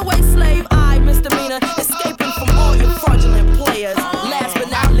 The runaway slave, misdemeanor, escaping from all your fraudulent players. Last but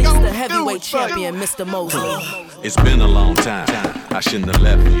not least, the heavyweight champion, Mr. Mosley. It's been a long time. I shouldn't have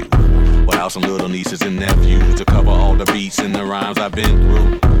left you without some little nieces and nephews to cover all the beats and the rhymes I've been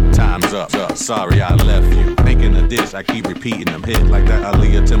through. Time's up. Sorry I left you. Thinking of this, I keep repeating them hits like that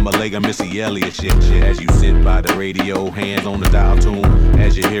Aaliyah, Timberlake, and Missy Elliott shit. As you sit by the radio, hands on the dial tune.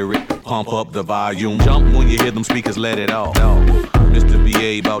 As you hear it, pump up the volume. Jump when you hear them speakers, let it off. Mr.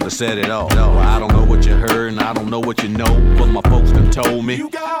 BA about to set it off. I don't know what you heard and I don't know what you know, but my folks done told me. You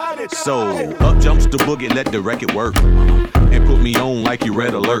got it. So up jumps the boogie, let the record work. And put me on like you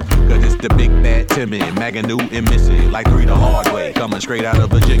Red Alert. Cause it's the big bad Timmy, Maganu and Missy. Like 3 the hard way, coming straight out of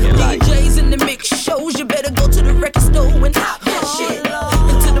Virginia. Like DJs in the mix shows, you better go to the record store and hop that shit.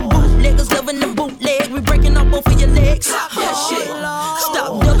 Into the bootleggers, loving the bootleg. We breaking up both of your legs. Hop that shit.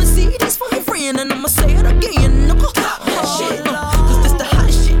 Stop double C, this for your friend. And I'ma say it again. Hop that shit. Cause this the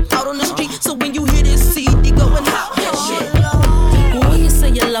hot shit out on the street. So when you hear this CD, go and hop that shit. When you say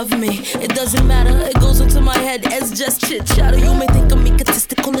you love me, it doesn't matter. It goes into my head as just chit chatter. You may think of me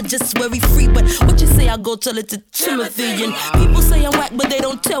statistical or just very free, but what you say, I go tell it to Timothy. And people say I'm whack, but they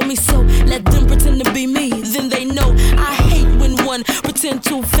don't tell me so. Let them pretend to be me, then they know. I hate when one pretend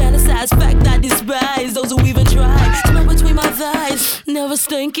to fantasize. Fact I despise those who even try. Smell between my thighs, never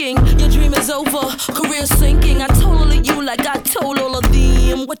stinking. Your dream is over, career sinking. I told all of you like I told all of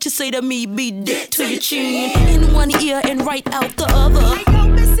them. What you say to me, be dead to your chin. In one ear and right out the other. Yo,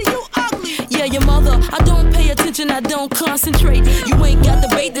 Missy, you ugly. Yeah, your mother. I don't pay attention, I don't concentrate. You ain't got the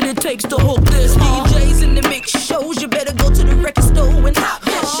bait that it takes to hook this. DJs in the mix shows, you better go to the record store and hop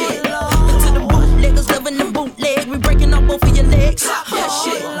that shit. Into the bootleggers, loving the bootleg. We breaking up both of your legs. Hop that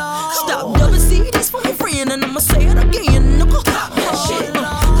shit. Stop double C, this for your friend. And I'ma say it again. Hop that shit.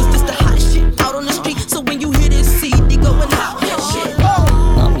 Cause this the hot shit out on the street. So when you hear this CD, go and hop that shit.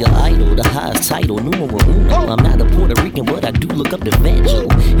 I'm your idol, the highest title, numero uno. I'm not a Puerto Rican, but I do look up to Vangelo.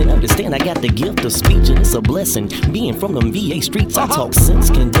 And understand I got the gift of speech, and it's a blessing. Being from them VA streets, I talk sense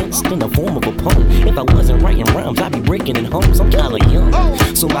condensed in the form of a poem. If I wasn't writing rhymes, I'd be breaking in homes. I'm kinda young,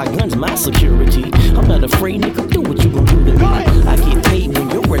 so my gun's my security. I'm not afraid, nigga, do what you gon' do to me. I get paid when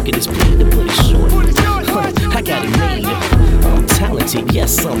your record is played, to put it short. I got it made. I'm talented,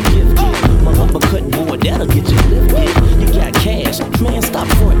 yes, I'm gifted. My uppercut boy, that'll get you lifted. You got cash, man, stop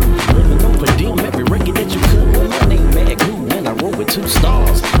frontin'. Living on per diem, every record that you cut. My name Magoo, and I roll with 2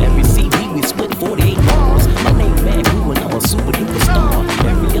 stars. Every CD we split 48 bars. My name Magoo, and I'm a super duper star.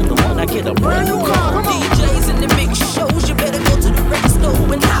 Every other one I get a brand new car. DJs in the mix shows, you better go to the record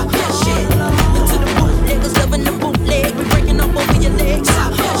store and hop that shit. Into the bootleggers, loving the bootleg. We breaking up over your legs.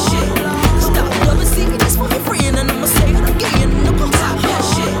 Hop that shit. Stop double C, this for your friend. And I'ma say it again. Hop that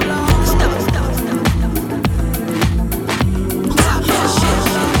shit. Stop. Hop that shit.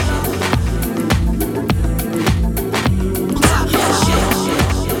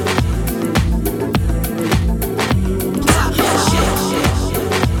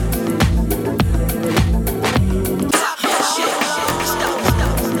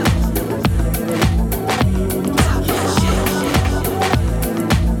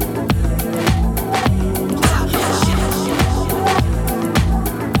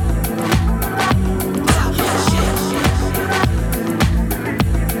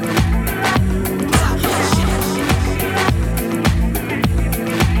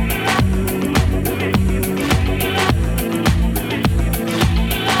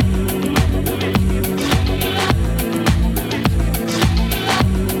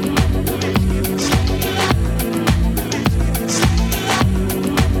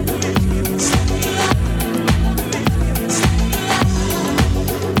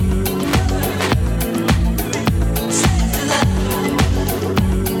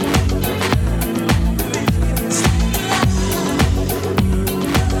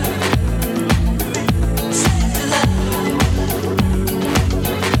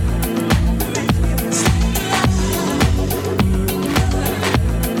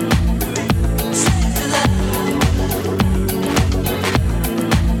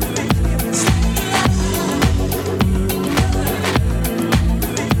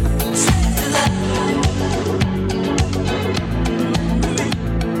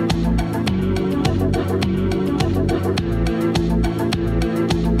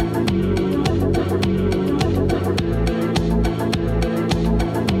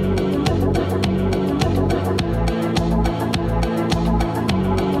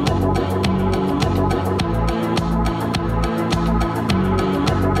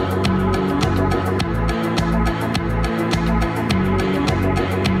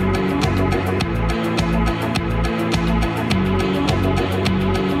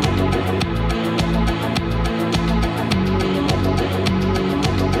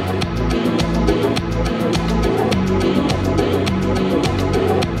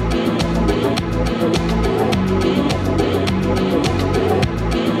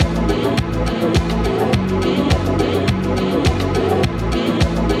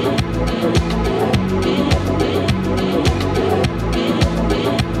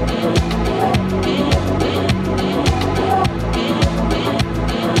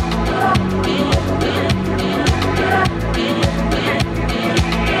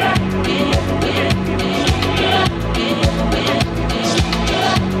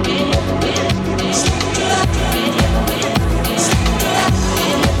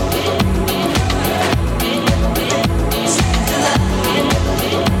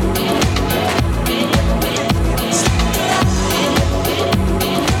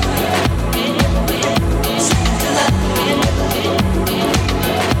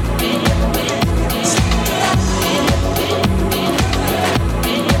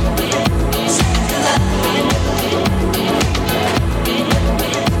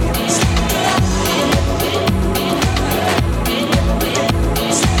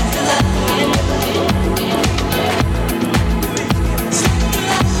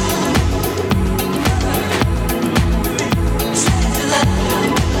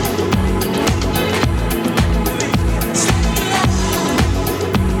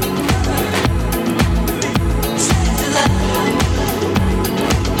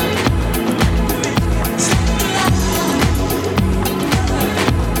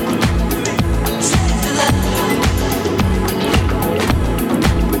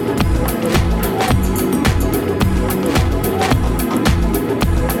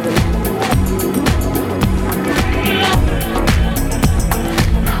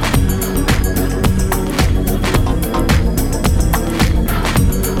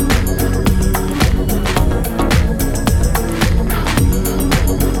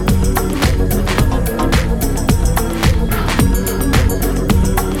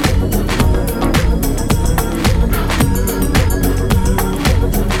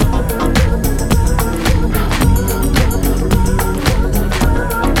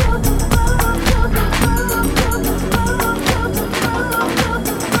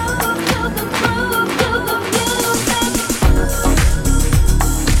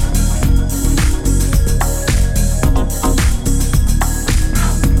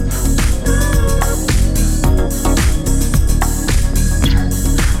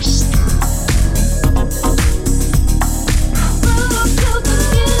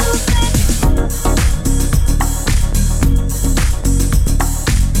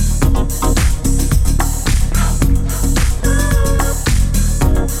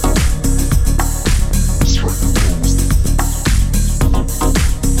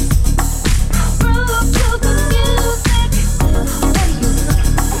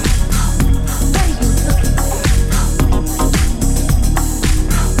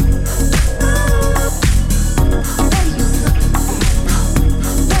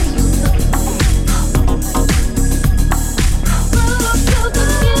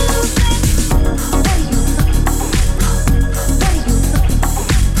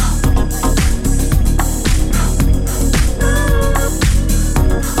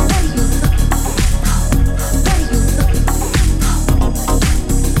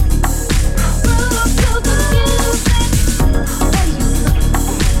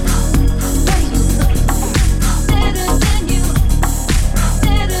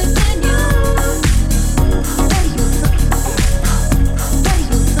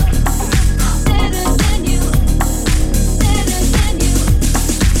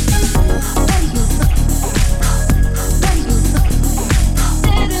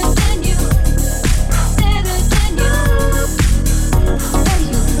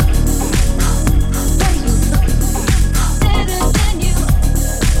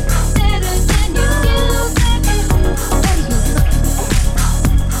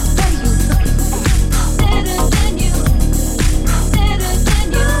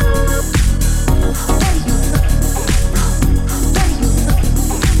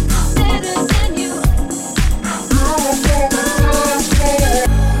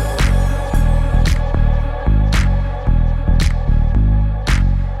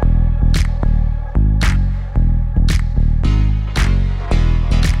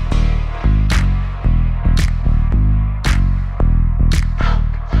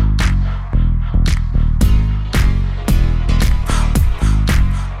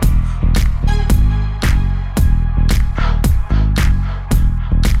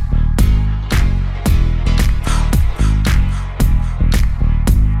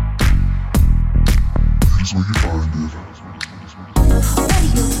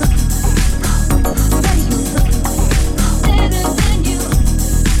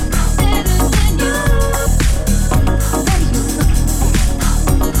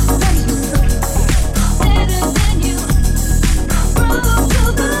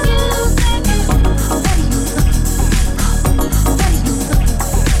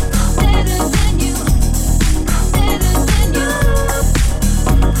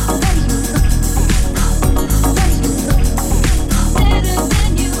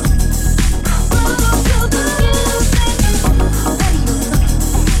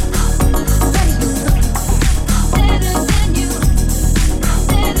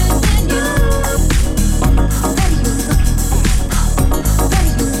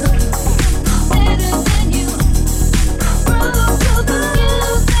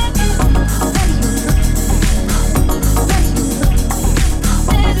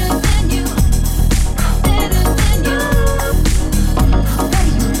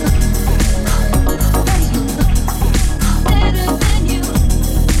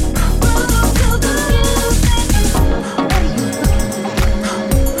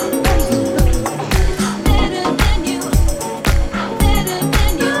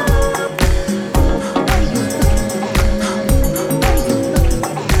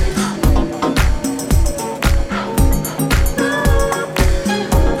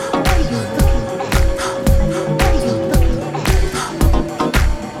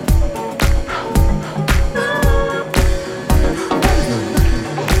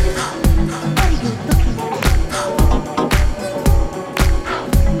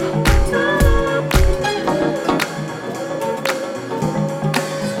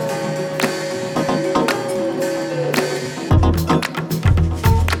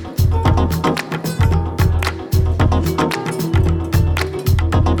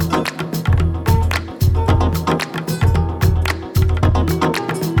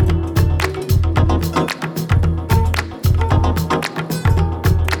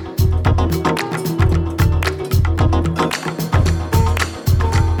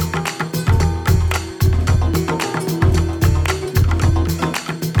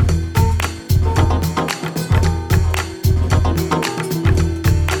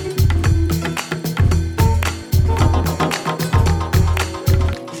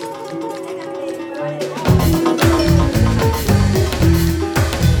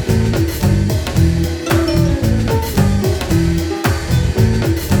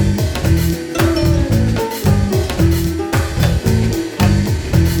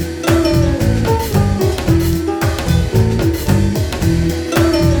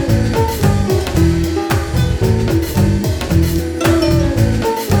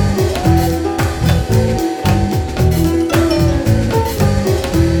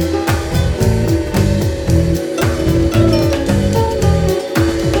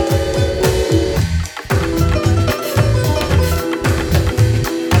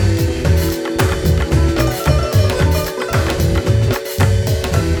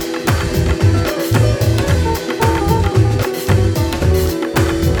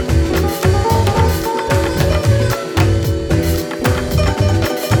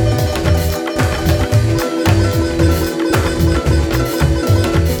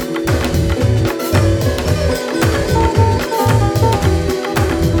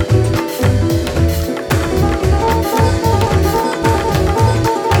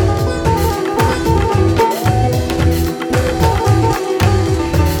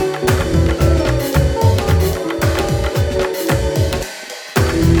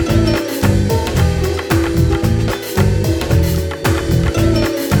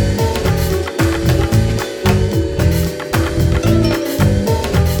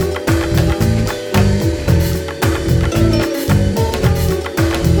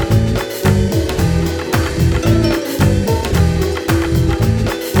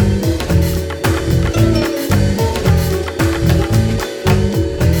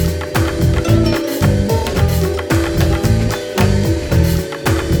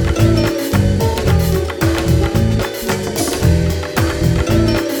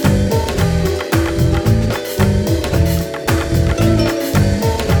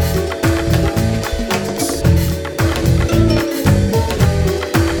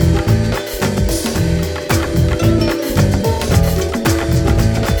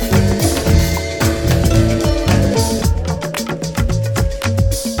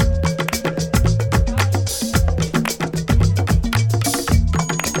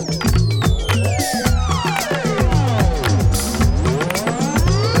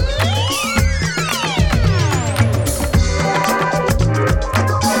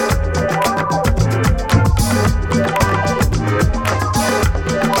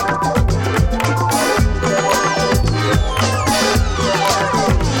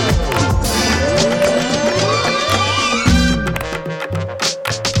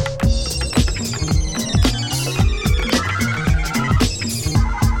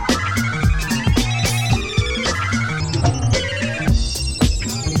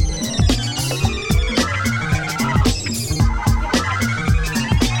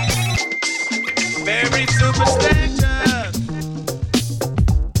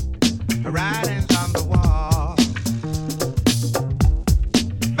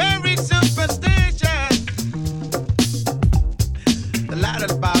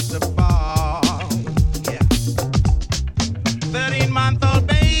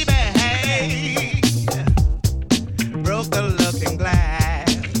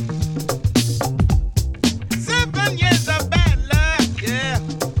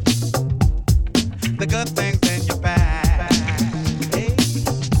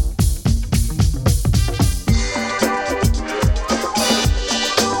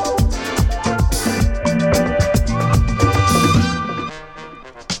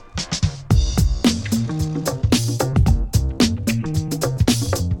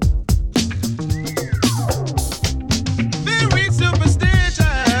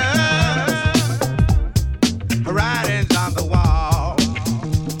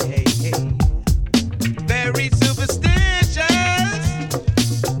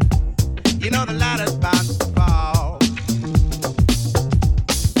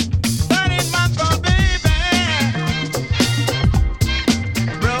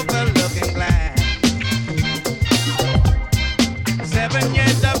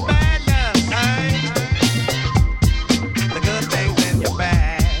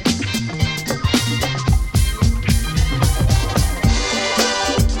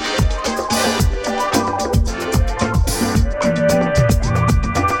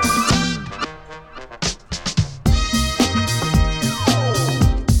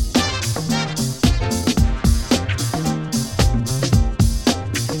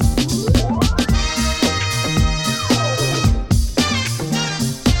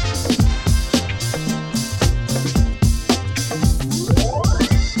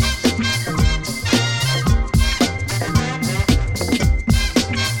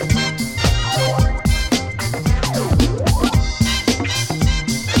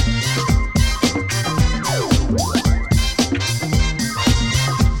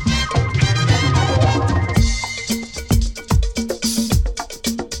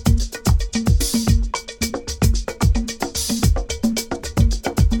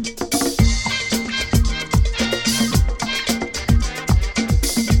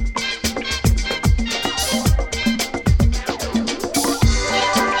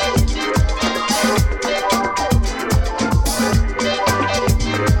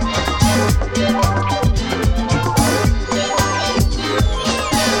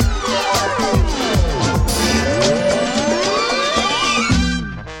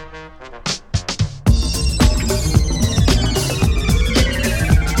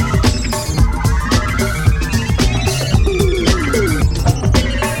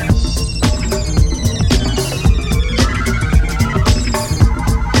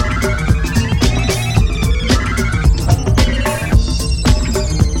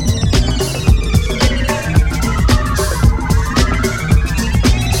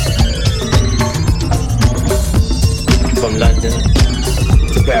 From London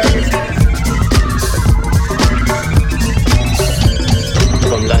to Paris.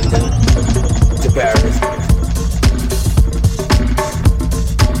 From London to Paris.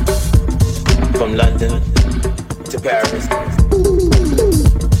 From London to Paris.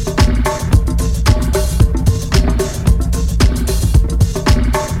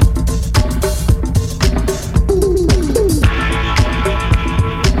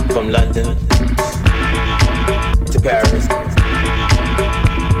 From London to Paris.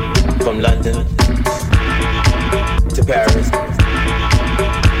 From London to Paris.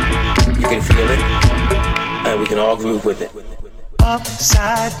 You can feel it, and we can all groove with it.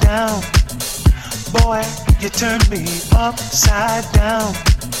 Upside down, boy, you turn me upside down.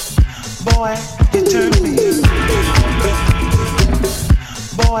 Boy, you turn me.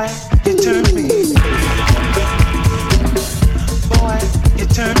 Boy, you turn me. Boy, you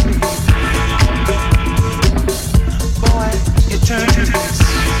turn me. Boy, you turn me.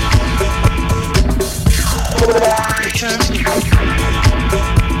 Boy, you turn me.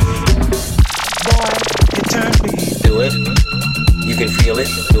 Boy, you turn me. Do it. You can feel it.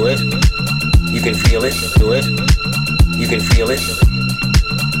 Do it. You can feel it. Do it. You can feel it.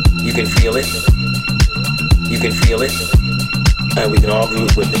 You can feel it. You can feel it. And we can all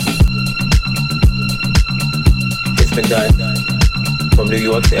groove with it. It's been done. From New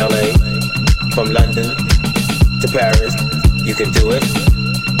York to LA. From London to Paris. You can do it.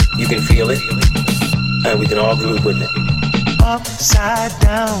 You can feel it. And we can all groove with it. Upside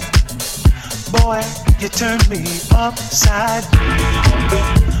down, boy, you turn me upside.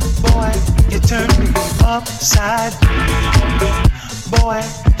 Boy, you turn me upside. Boy,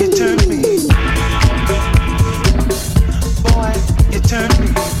 you turn me. Boy, you turn me.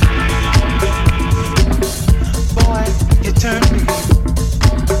 Boy, you turn me.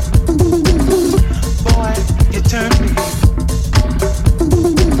 Boy, you turn me.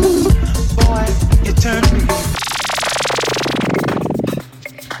 Boy, you turn me.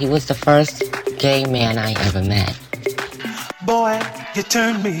 He was the first gay man I ever met. Boy, you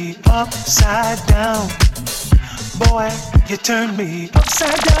turn me upside down. Boy, you turn me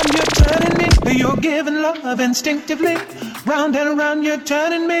upside down. You're turning me. You're giving love instinctively. Round and around, you're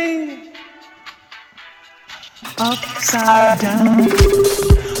turning me upside down.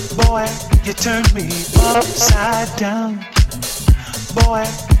 Boy, you turn me upside down. Boy,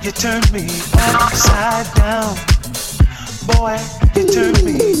 you turn me upside down. Boy, you turn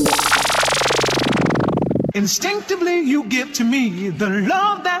me. Instinctively you give to me the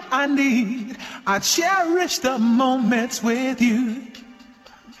love that I need. I cherish the moments with you.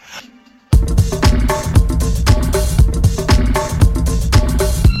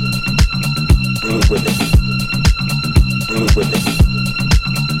 Groove with it. Groove with it.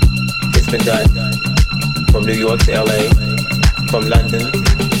 It's been done. From New York to LA. From London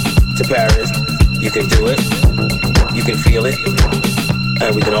to Paris. You can do it. You can feel it.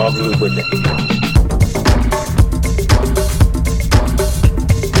 And we can all groove with it.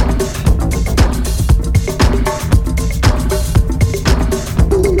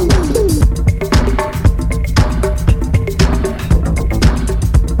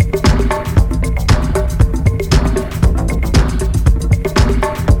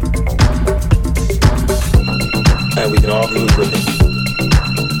 And we can all groove with it.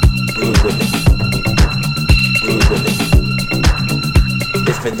 Groove with it. Groove with it.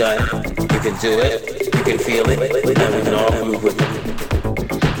 It's been done. You can do it. You can feel it. And we can all groove with it.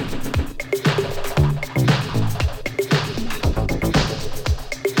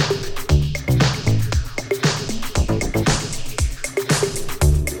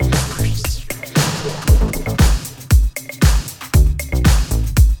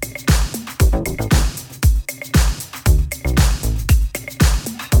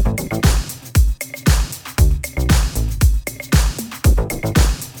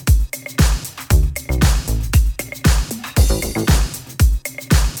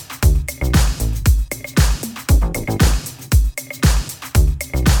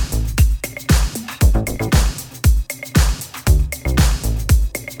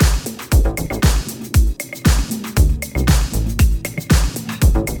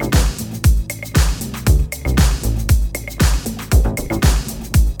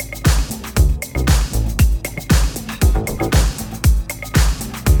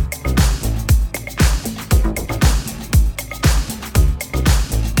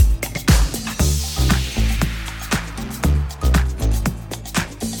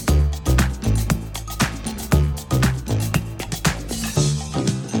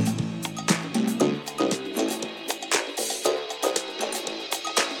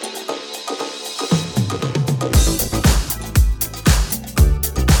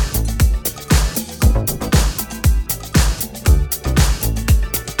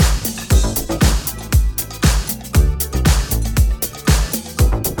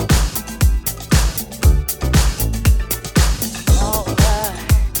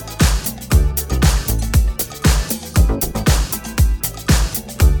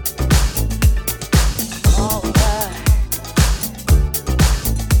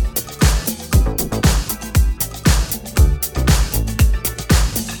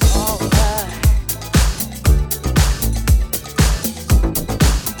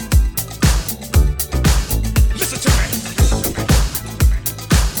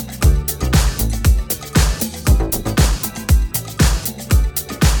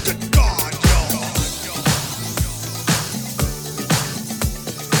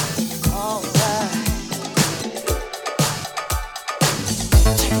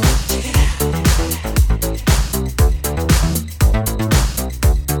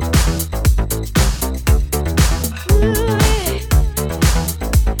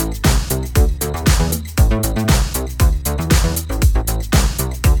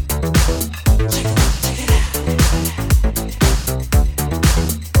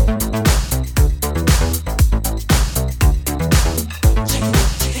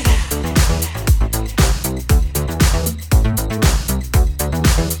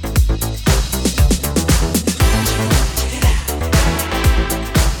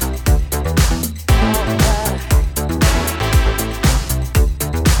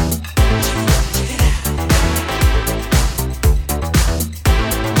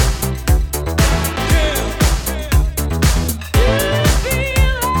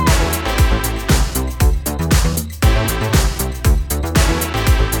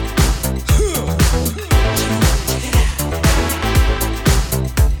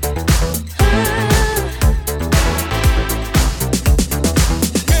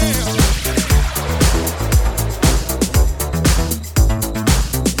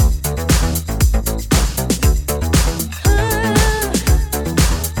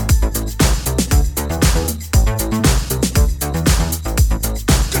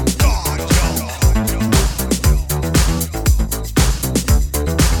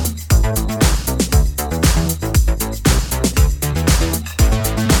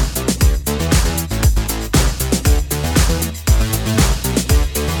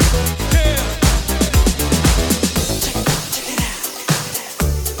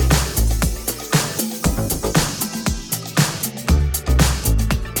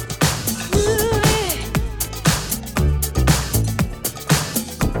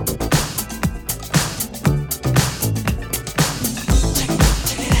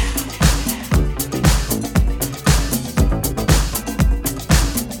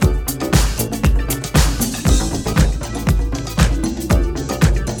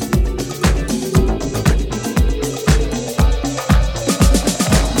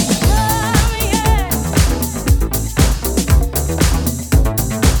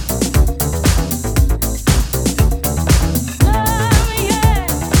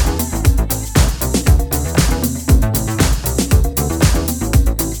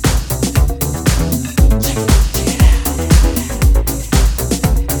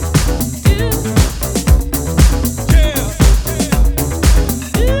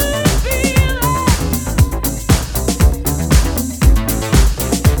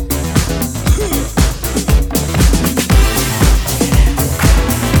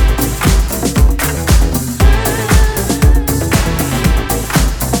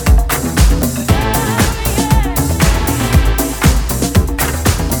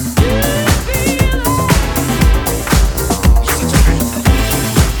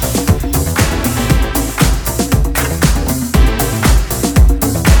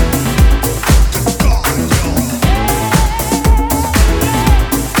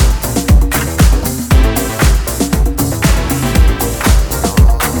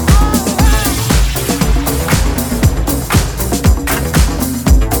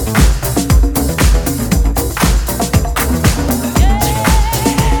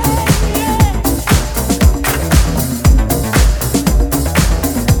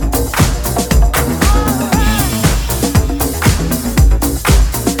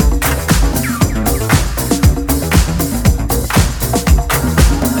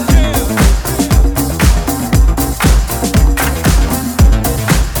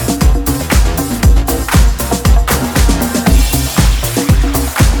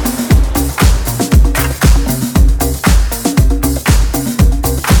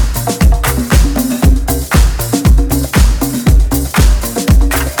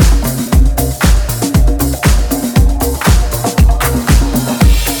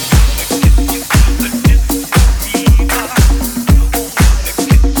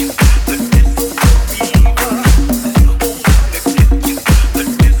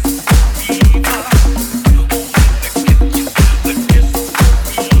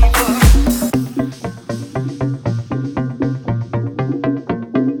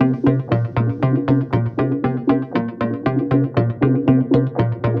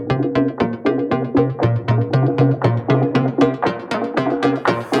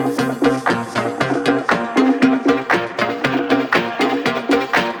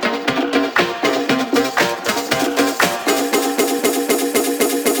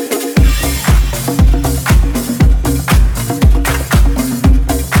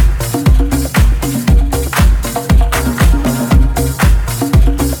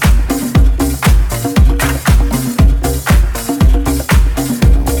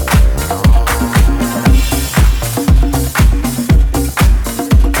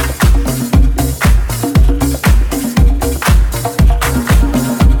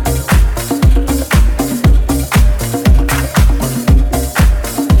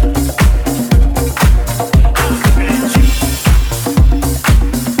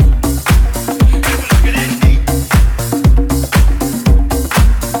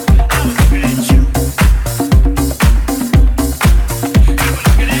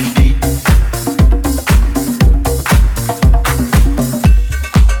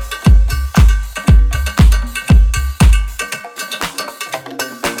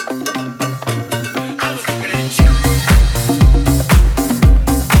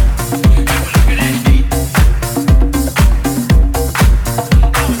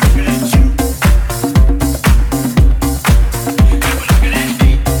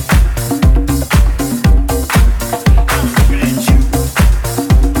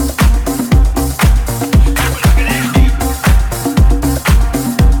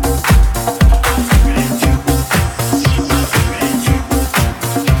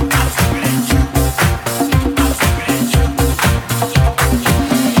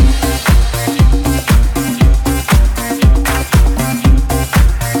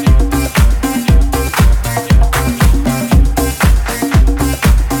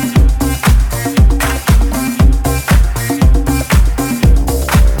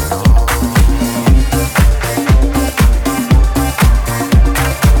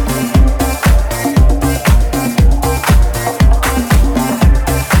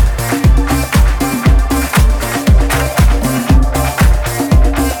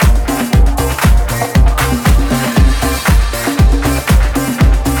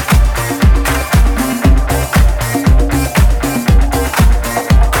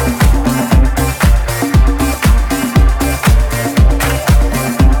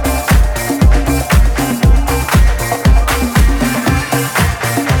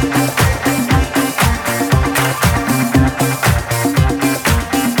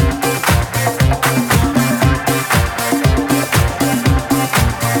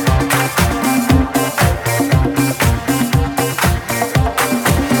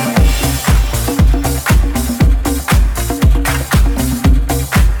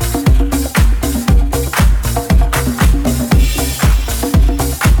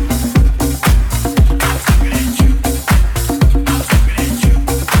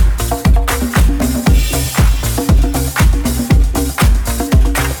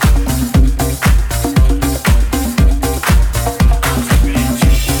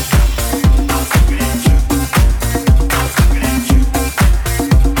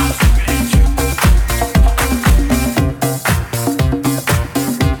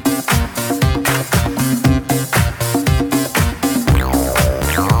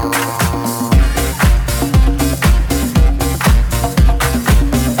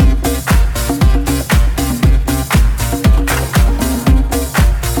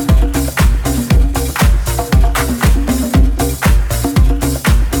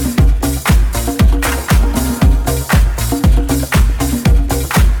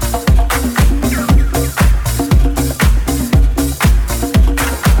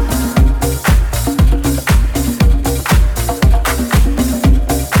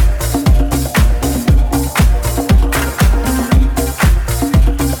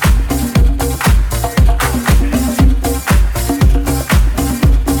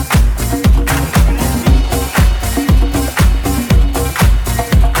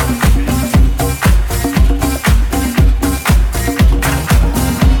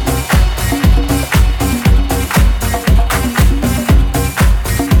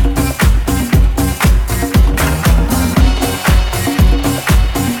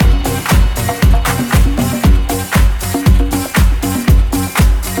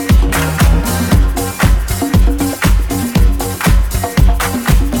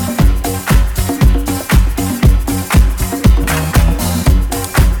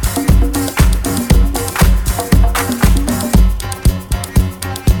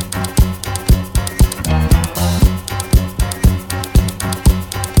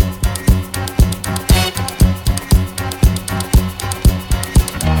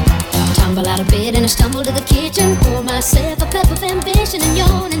 out of bed and I stumble to the kitchen, pour myself a cup of ambition and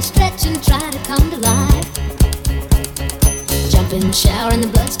yawn and stretch and try to come to life. Jump in the shower and the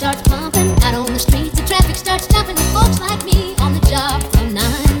blood starts pumping. Out on the streets the traffic starts jumping. And folks like me on the job from 9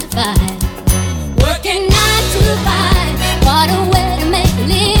 to 5. Working 9 to 5. What a way to make a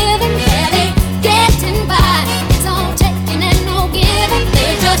living. Barely getting by. It's all taking and no giving.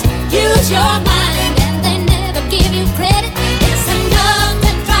 They just use your mind and they never give you credit. It's enough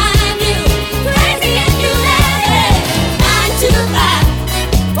to drive you crazy and you let it. 9 to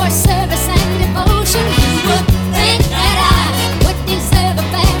 5 for service and devotion. You would think that I would deserve a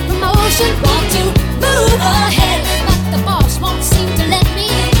bad promotion. Want to move ahead, but the boss won't seem to let me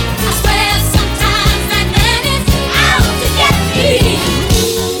in. I swear sometimes that man is out to get me.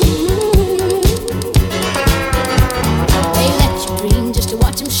 They let you dream just to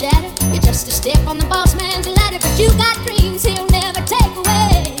watch him shatter. You're just a step on the boss man's ladder, but you got dreams he'll never take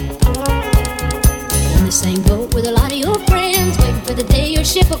away. In the same boat with a lot of your friends, waiting for the day your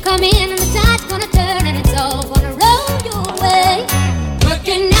ship will come in and the tide's gonna turn and it's all gonna roll your way.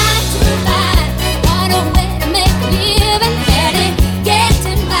 Working 9 to 5, what a way to make a living. Barely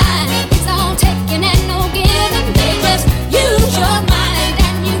getting by, it's all taking and no giving. They just use your mind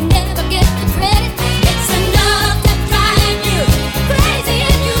and you never get the credit. It's enough to drive you crazy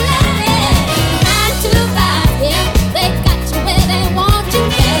and you let it. 9 to 5, yeah, they got you where they want you.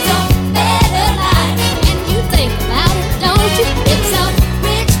 There's a better life and you think about it, don't you? It's a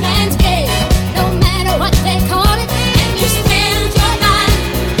rich man's game.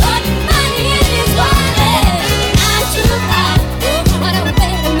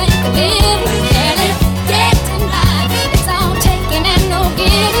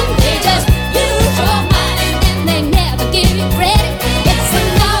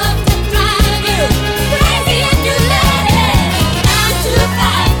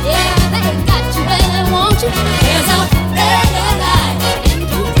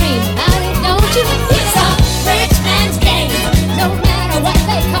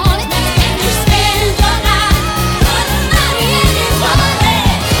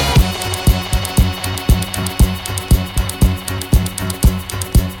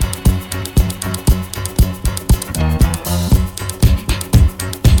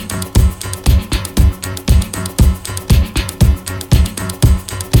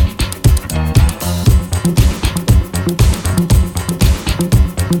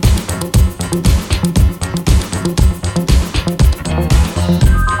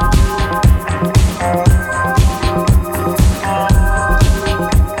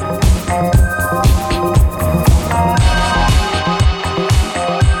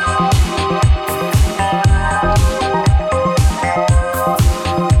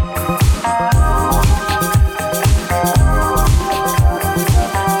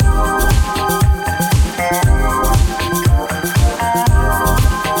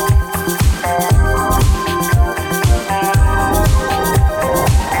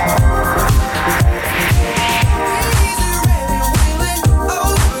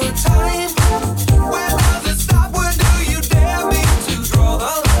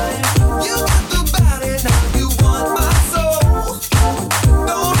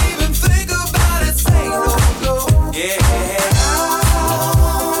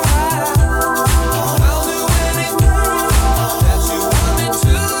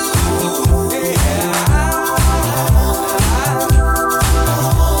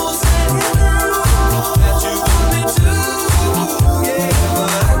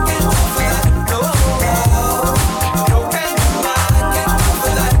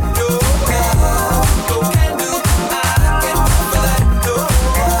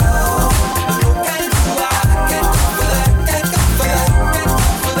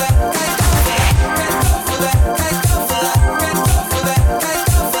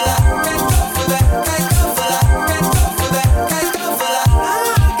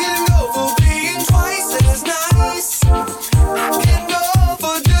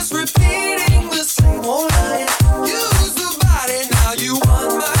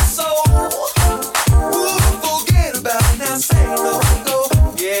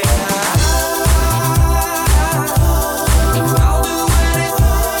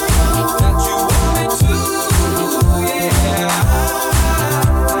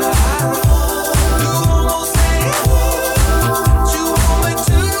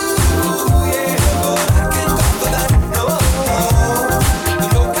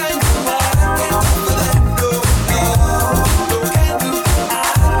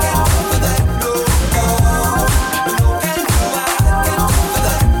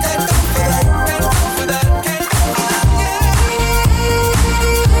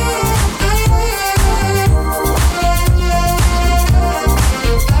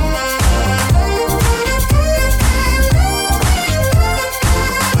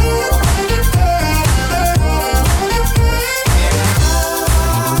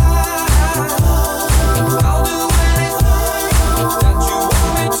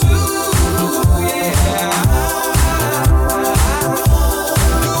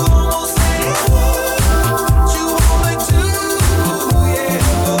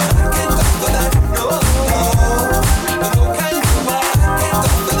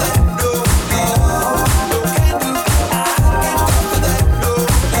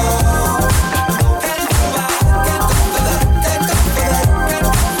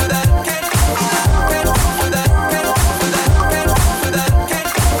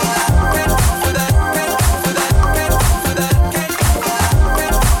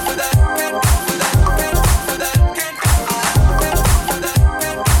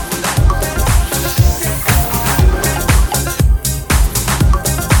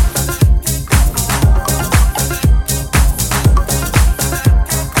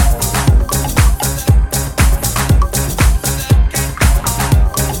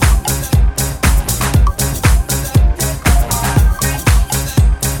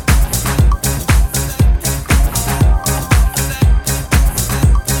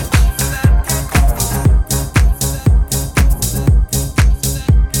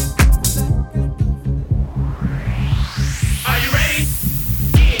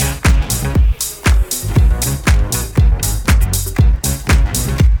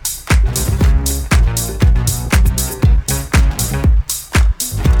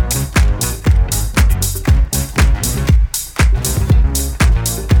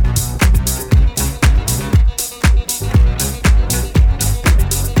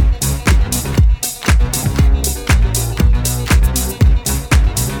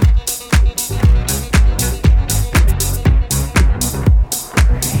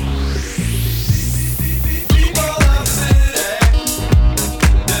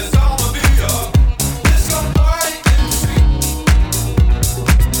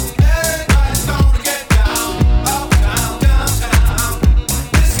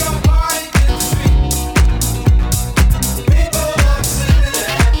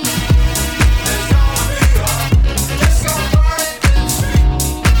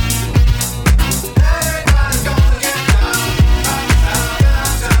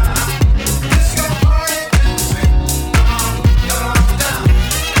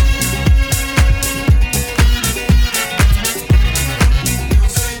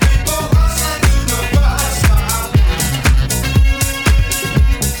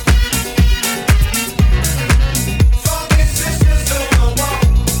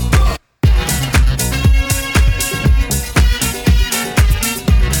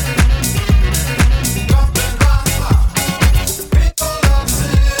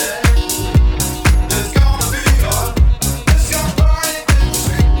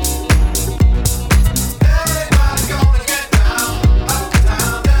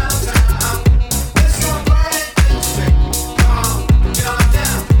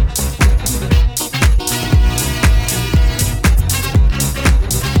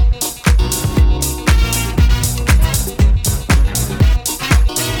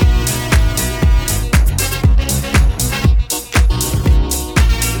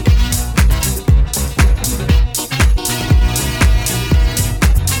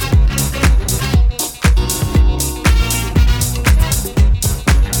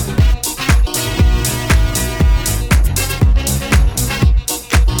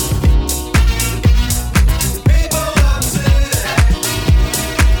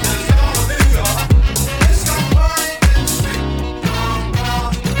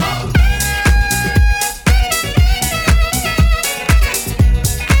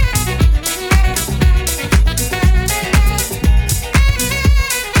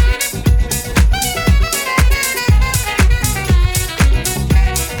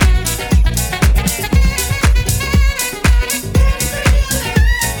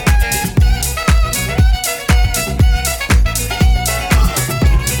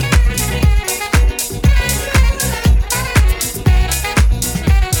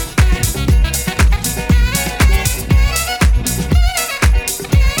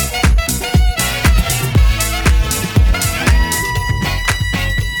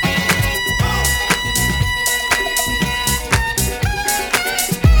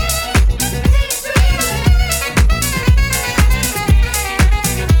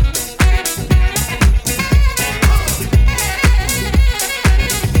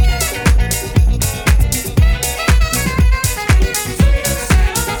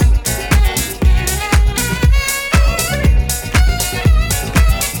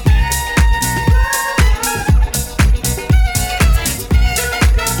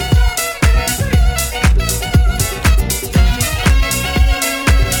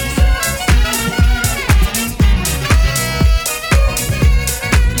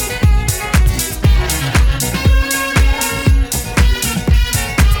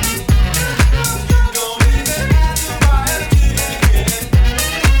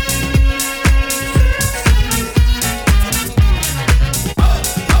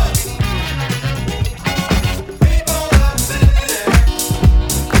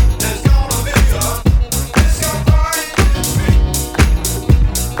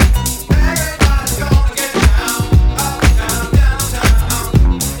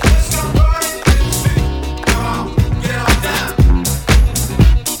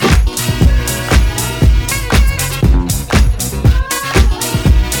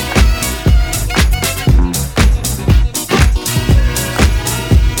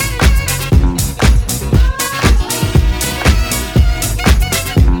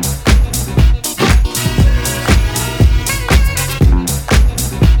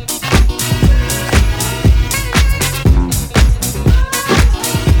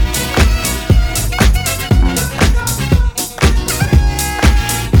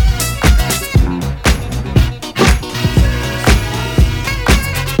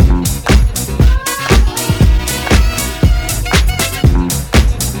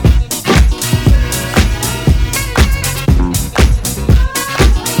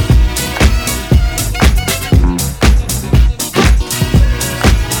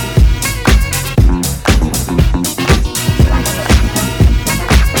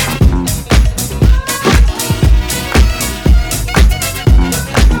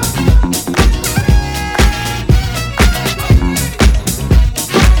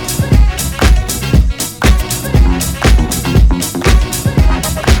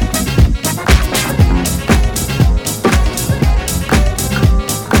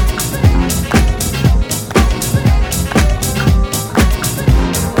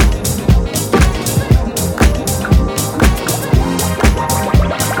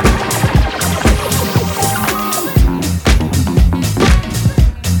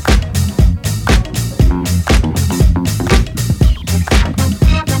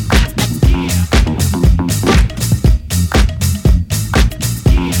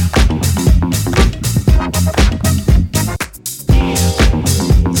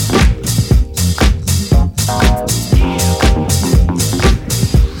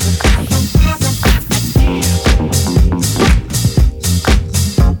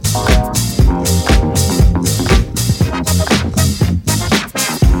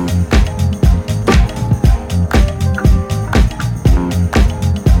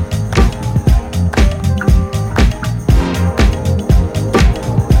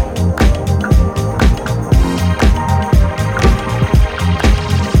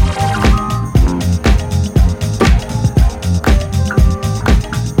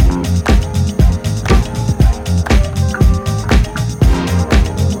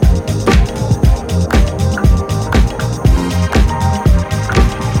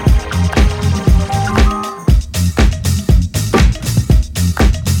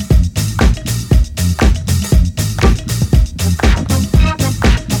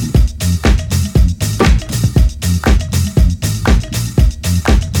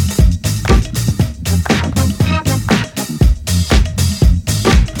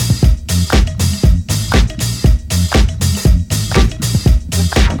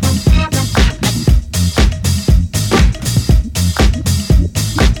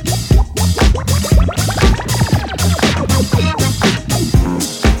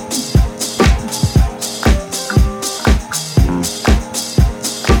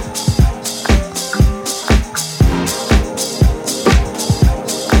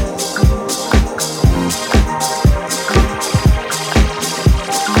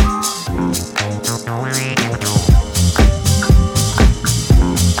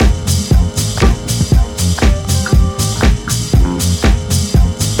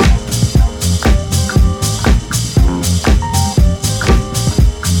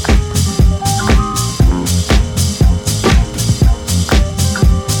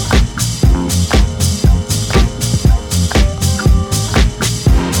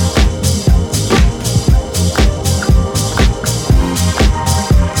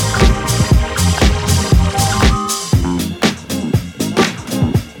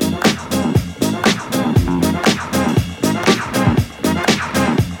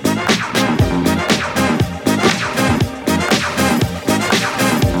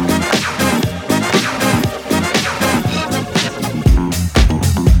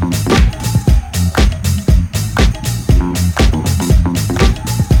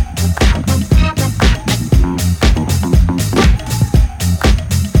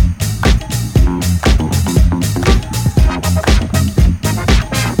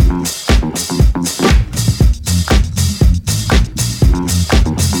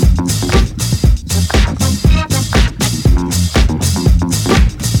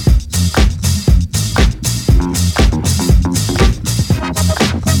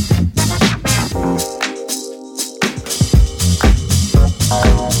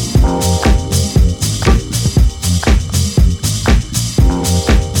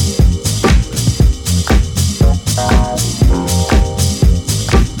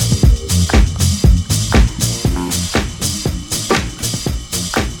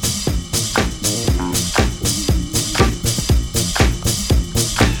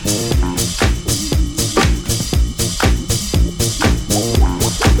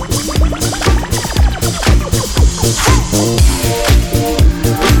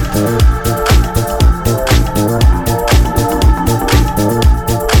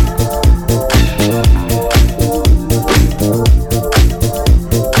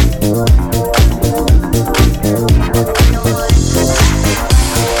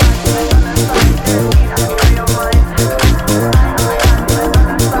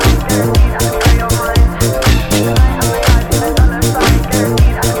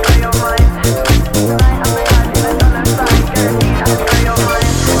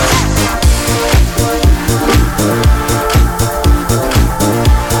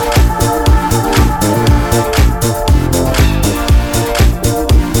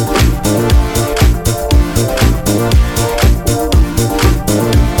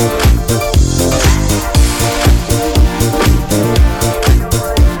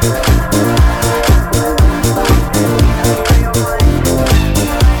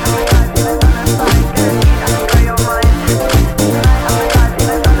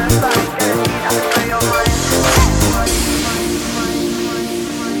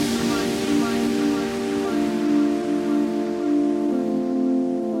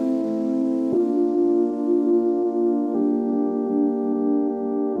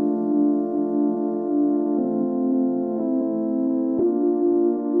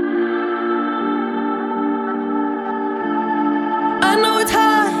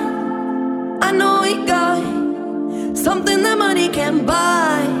 can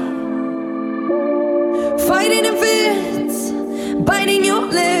buy. Fighting in fits, biting your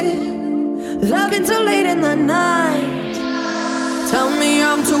lip, loving till late in the night. Tell me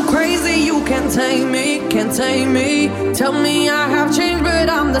I'm too crazy, you can't tame me, can't tame me. Tell me I have changed, but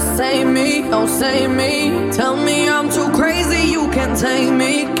I'm the same me, oh same me. Tell me I'm too crazy, you can't tame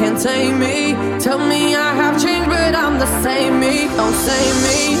me, can't tame me. Tell me I have changed, but I'm the same me, oh same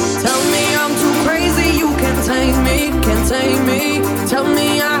me. Tell me I'm too crazy, you can't tame me, can't tame me. Tell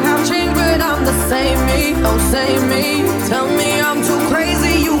me I have changed, but I'm the same me, oh same me. Tell me I'm too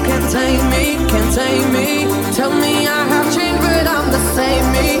crazy, you can't tame me, can't tame me. Tell me I have changed, but I'm the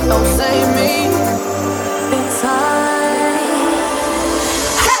same me, oh same me. Inside.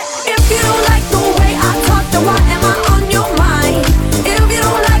 Hey, if you don't like the way I talk, then why am I on your mind? If you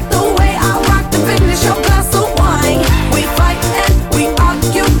don't like the way I rock, then finish your glass of wine. We fight and we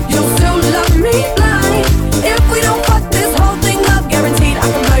argue, you still love me blind. If we don't fuck this whole thing up, guaranteed I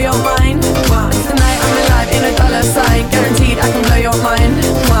can blow your mind. Tonight I'm alive in a dollar sign, guaranteed I can blow your mind.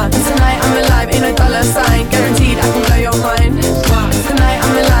 Tonight I'm alive in a dollar sign, guaranteed I can blow your mind. Tonight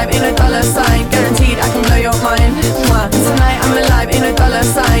I'm alive in a dollar sign, guaranteed I can blow your mind. Tonight I'm alive in a dollar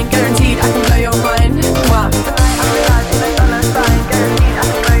sign, guaranteed I can blow your mind. Tonight I'm alive in a dollar sign, guaranteed I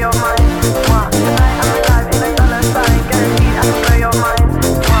can blow your mind. Tonight I'm alive in a dollar sign, guaranteed I can blow your mind.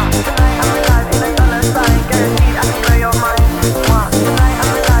 Tonight I'm alive in a dollar sign, guaranteed I can blow your mind. Tonight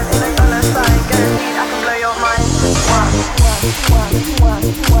I'm alive in a dollar sign, guaranteed I can blow your mind.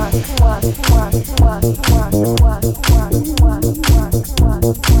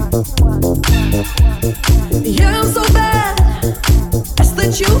 Yeah, I'm so bad, it's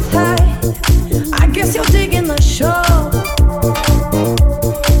that you've had. I guess you're digging the show.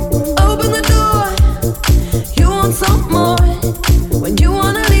 Open the door, you want some more. When you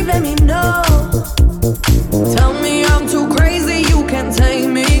wanna leave, let me know. Tell me I'm too crazy, you can't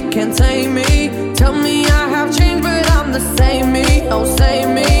tame me, can't tame me. Tell me I have changed, but I'm the same me, oh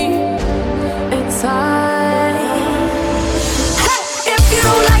same me. Inside. Hey, if you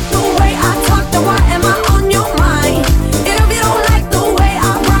don't like the way I talk, then why am I on your mind? If you don't like the way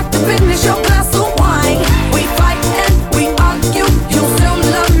I rock, then finish your glass of wine. We fight and we argue, you still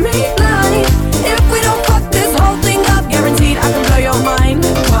love me blind. If we don't fuck this whole thing up, guaranteed I can blow your mind.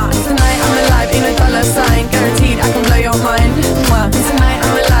 Tonight I'm alive in a dollar sign, guaranteed I can blow your mind. Tonight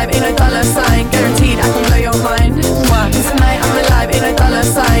I'm alive in a dollar sign, guaranteed I can blow your mind. Tonight I'm alive in a dollar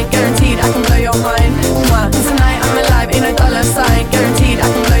sign, guaranteed I can blow your mind. Tonight I'm alive in a dollar sign, guaranteed I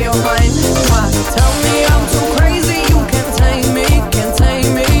can blow your mind. Tell me I'm too crazy, you can't tame me, can't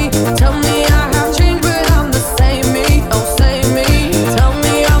tame me. Tell me I have changed, but I'm the same me, oh same me. Tell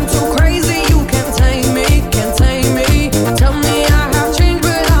me I'm too crazy, you can't tame me, can't tame me. Tell me I have changed,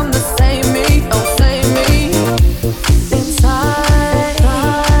 but I'm the same me, oh same me. Inside.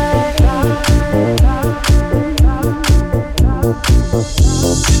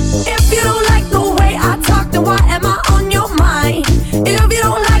 If you don't like the way I talk, then why am I on your mind? If you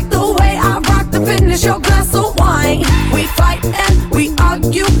don't like the way I rock, then finish your glass of wine. We fight and we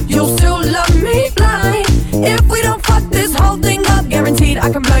argue, you still love me blind. If we don't fuck this whole thing up, guaranteed I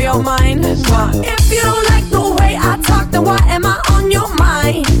can blow your mind. If you don't like the way I talk, then why am I on your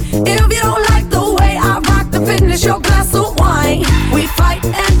mind? If you don't like the way I rock, then finish your glass of wine. We fight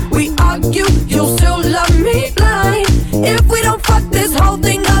and we argue, you still love me blind. If we don't fuck this whole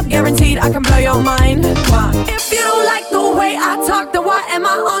thing up, guaranteed I can blow your mind. If you don't like the way I talk, then why am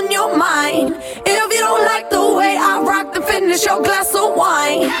I on your mind? If you don't like the way I rock, then finish your glass of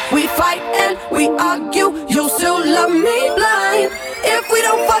wine. We fight and we argue, you still love me blind. If we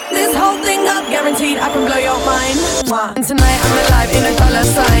don't fuck this whole thing up, guaranteed I can blow your mind. And tonight I'm alive in a dollar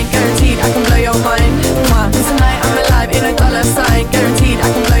sign, guaranteed I can blow your mind. And tonight I'm alive in a dollar sign, guaranteed I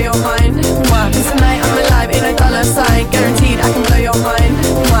can blow your mind. And tonight I'm alive in a dollar sign, guaranteed I can blow your mind.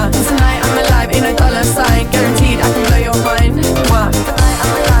 And tonight I'm alive in a dollar sign, guaranteed I can blow your mind. Tonight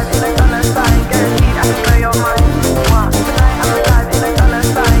I'm alive in a dollar sign, guaranteed I can blow your mind. Tonight I'm alive in a dollar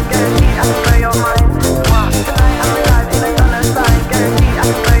sign, guaranteed I can blow your mind. Tonight I'm alive in a dollar sign, guaranteed I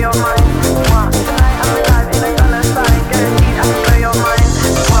can blow your mind. Tonight I'm alive in a dollar sign, guaranteed I can blow your mind.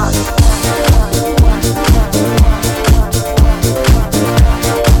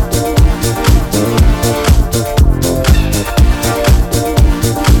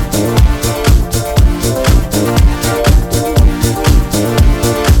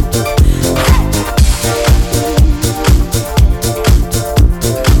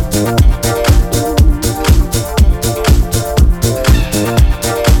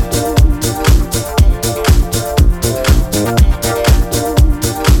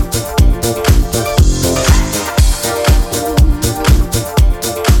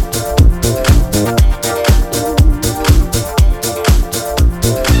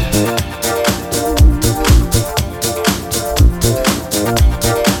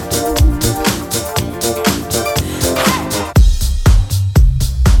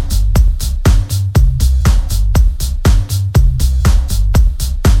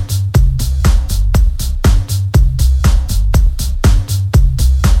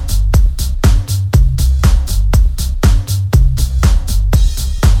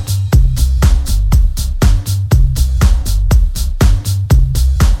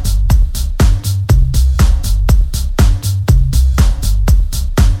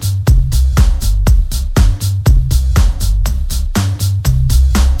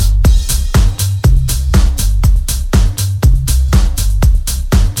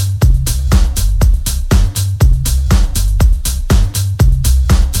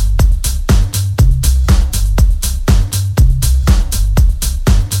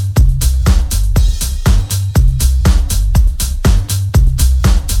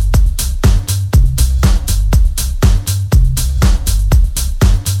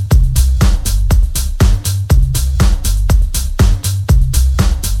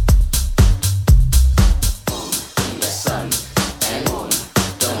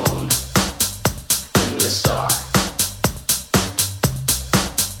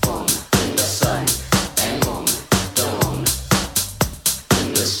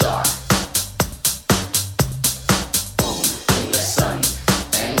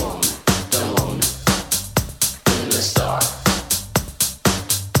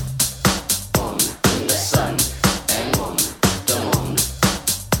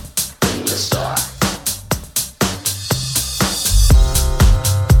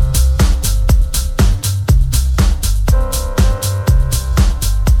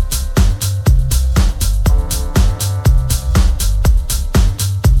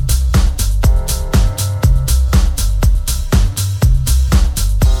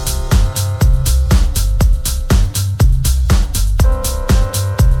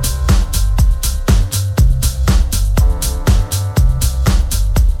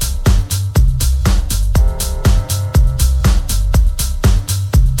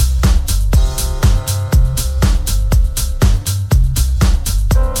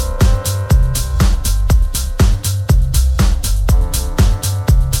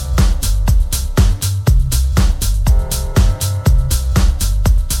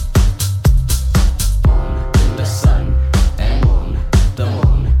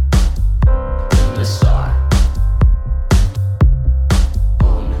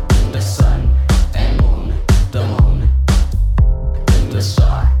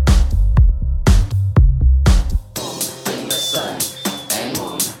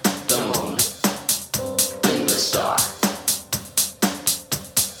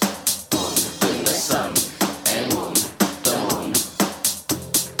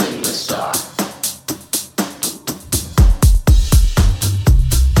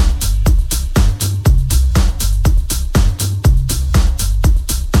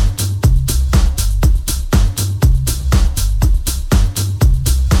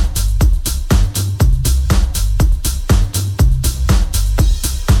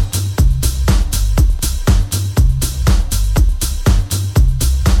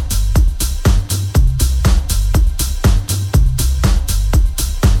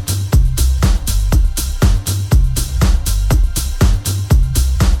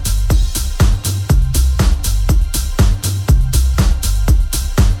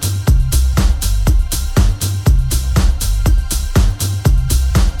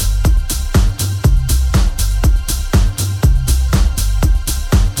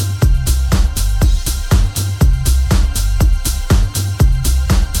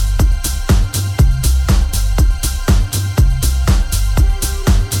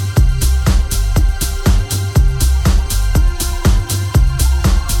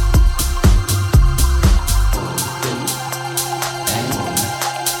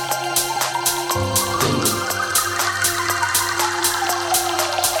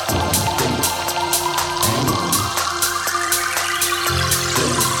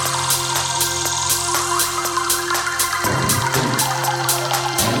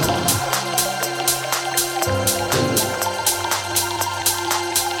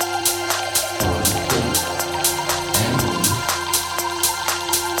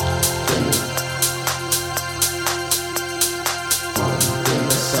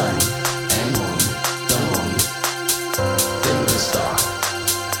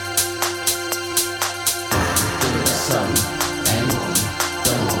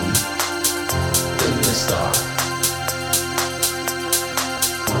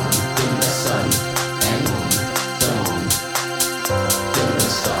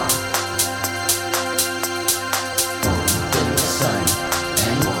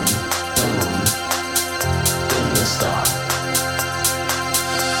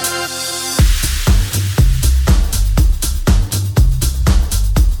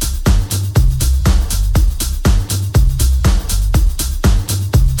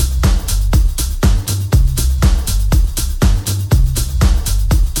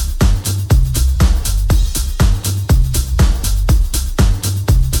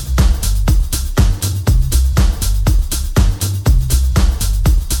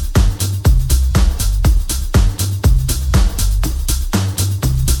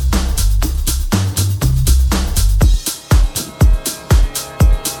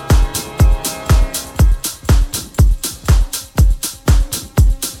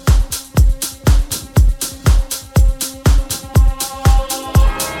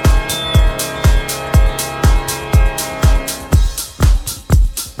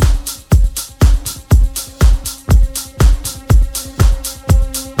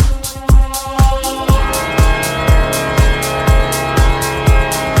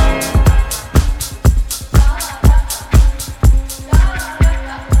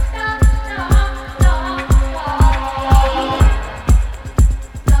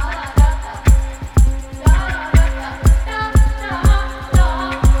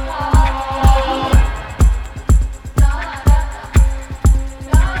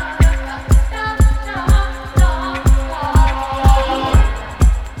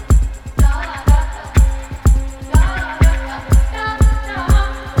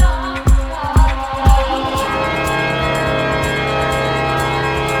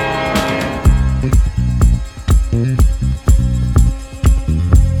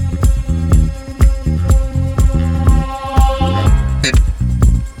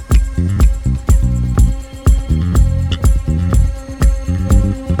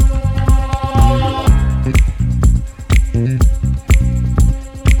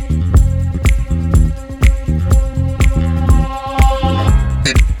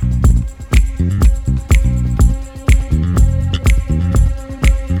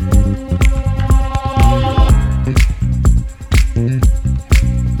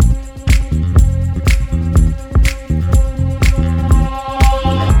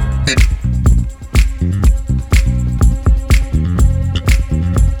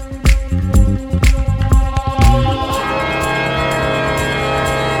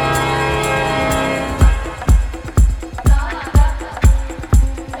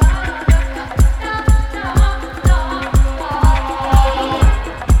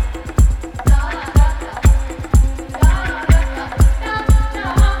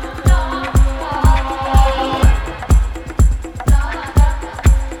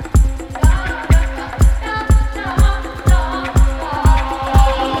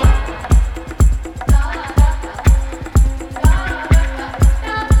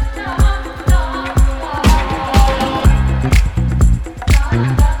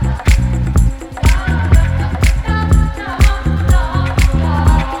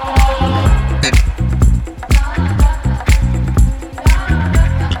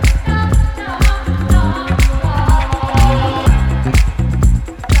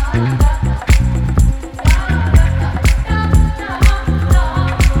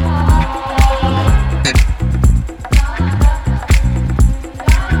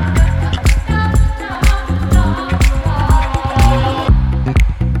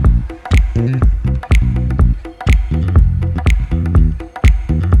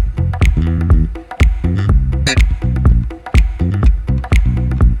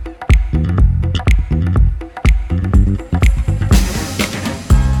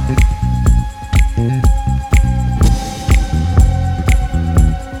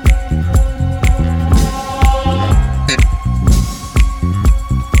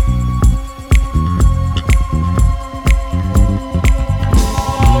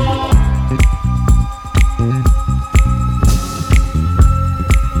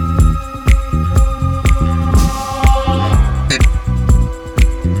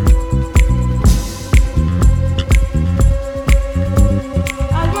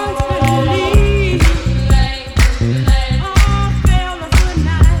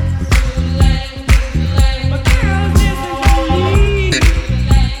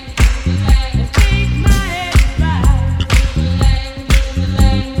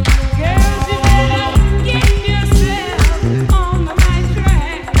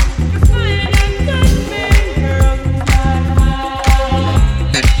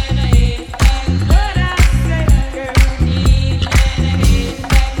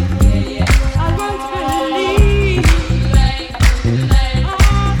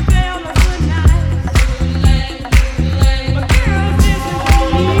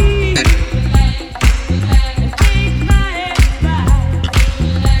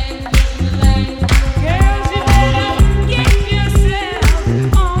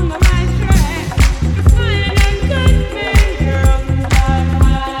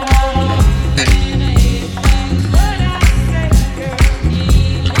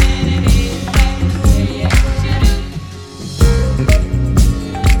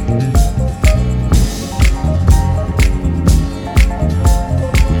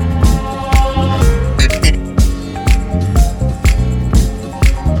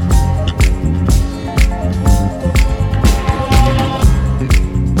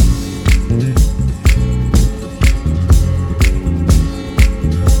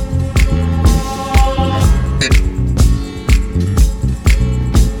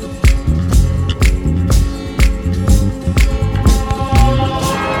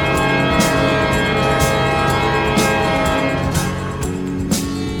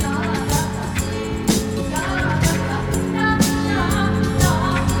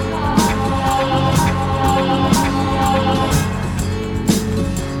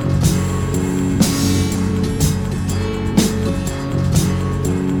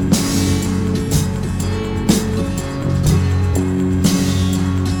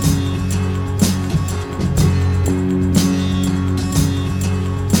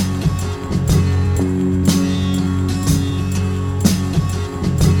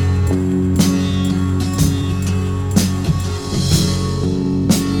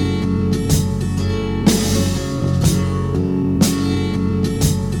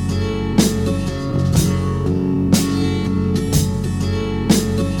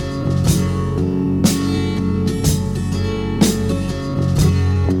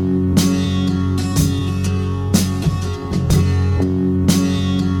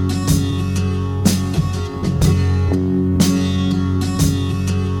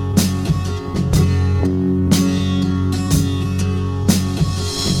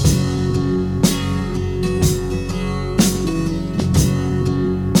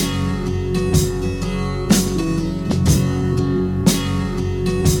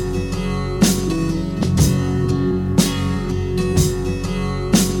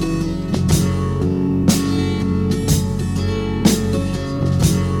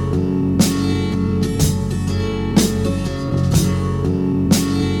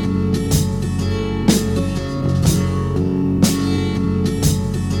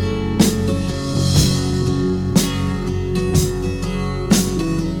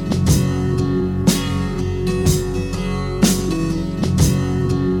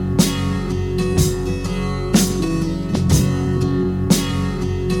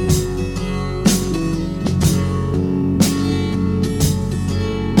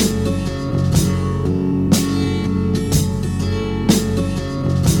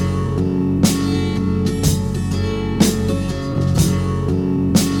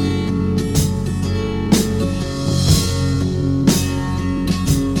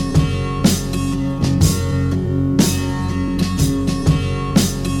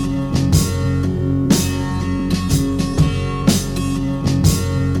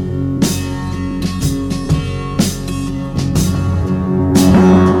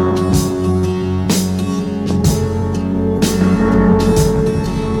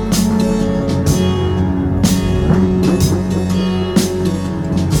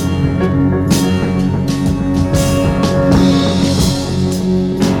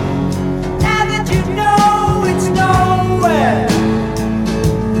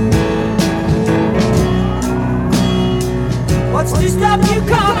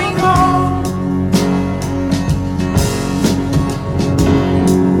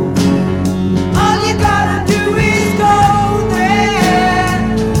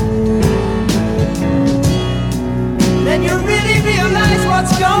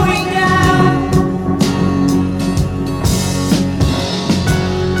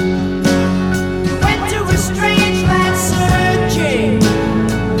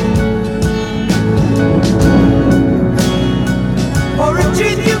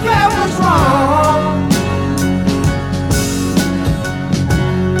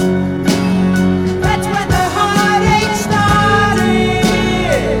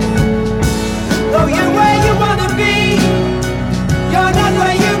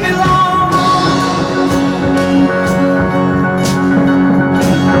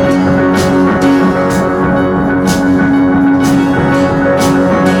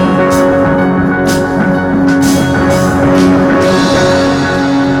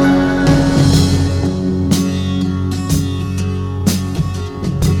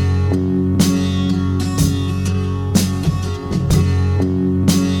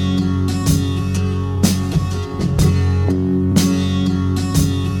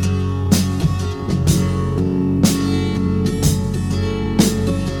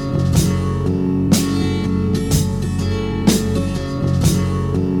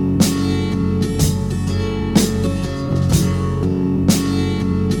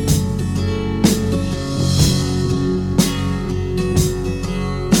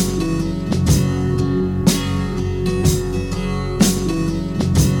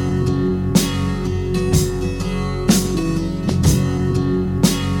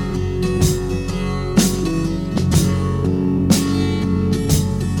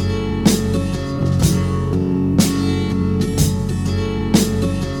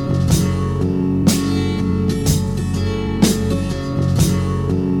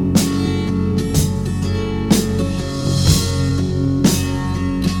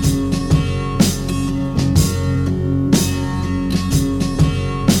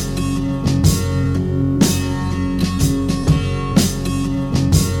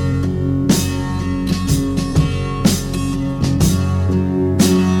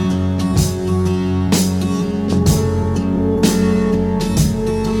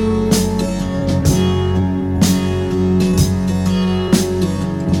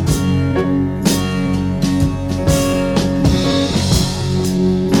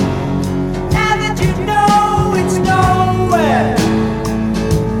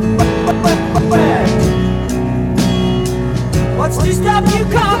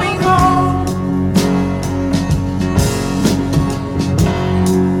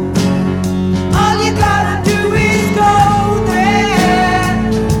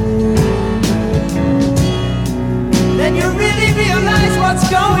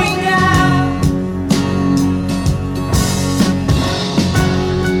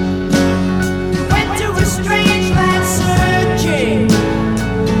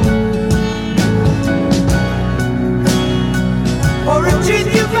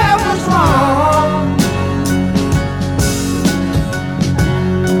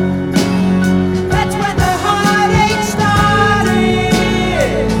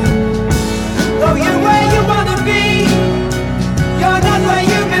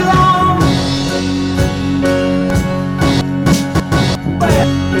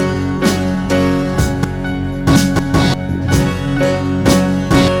 boy.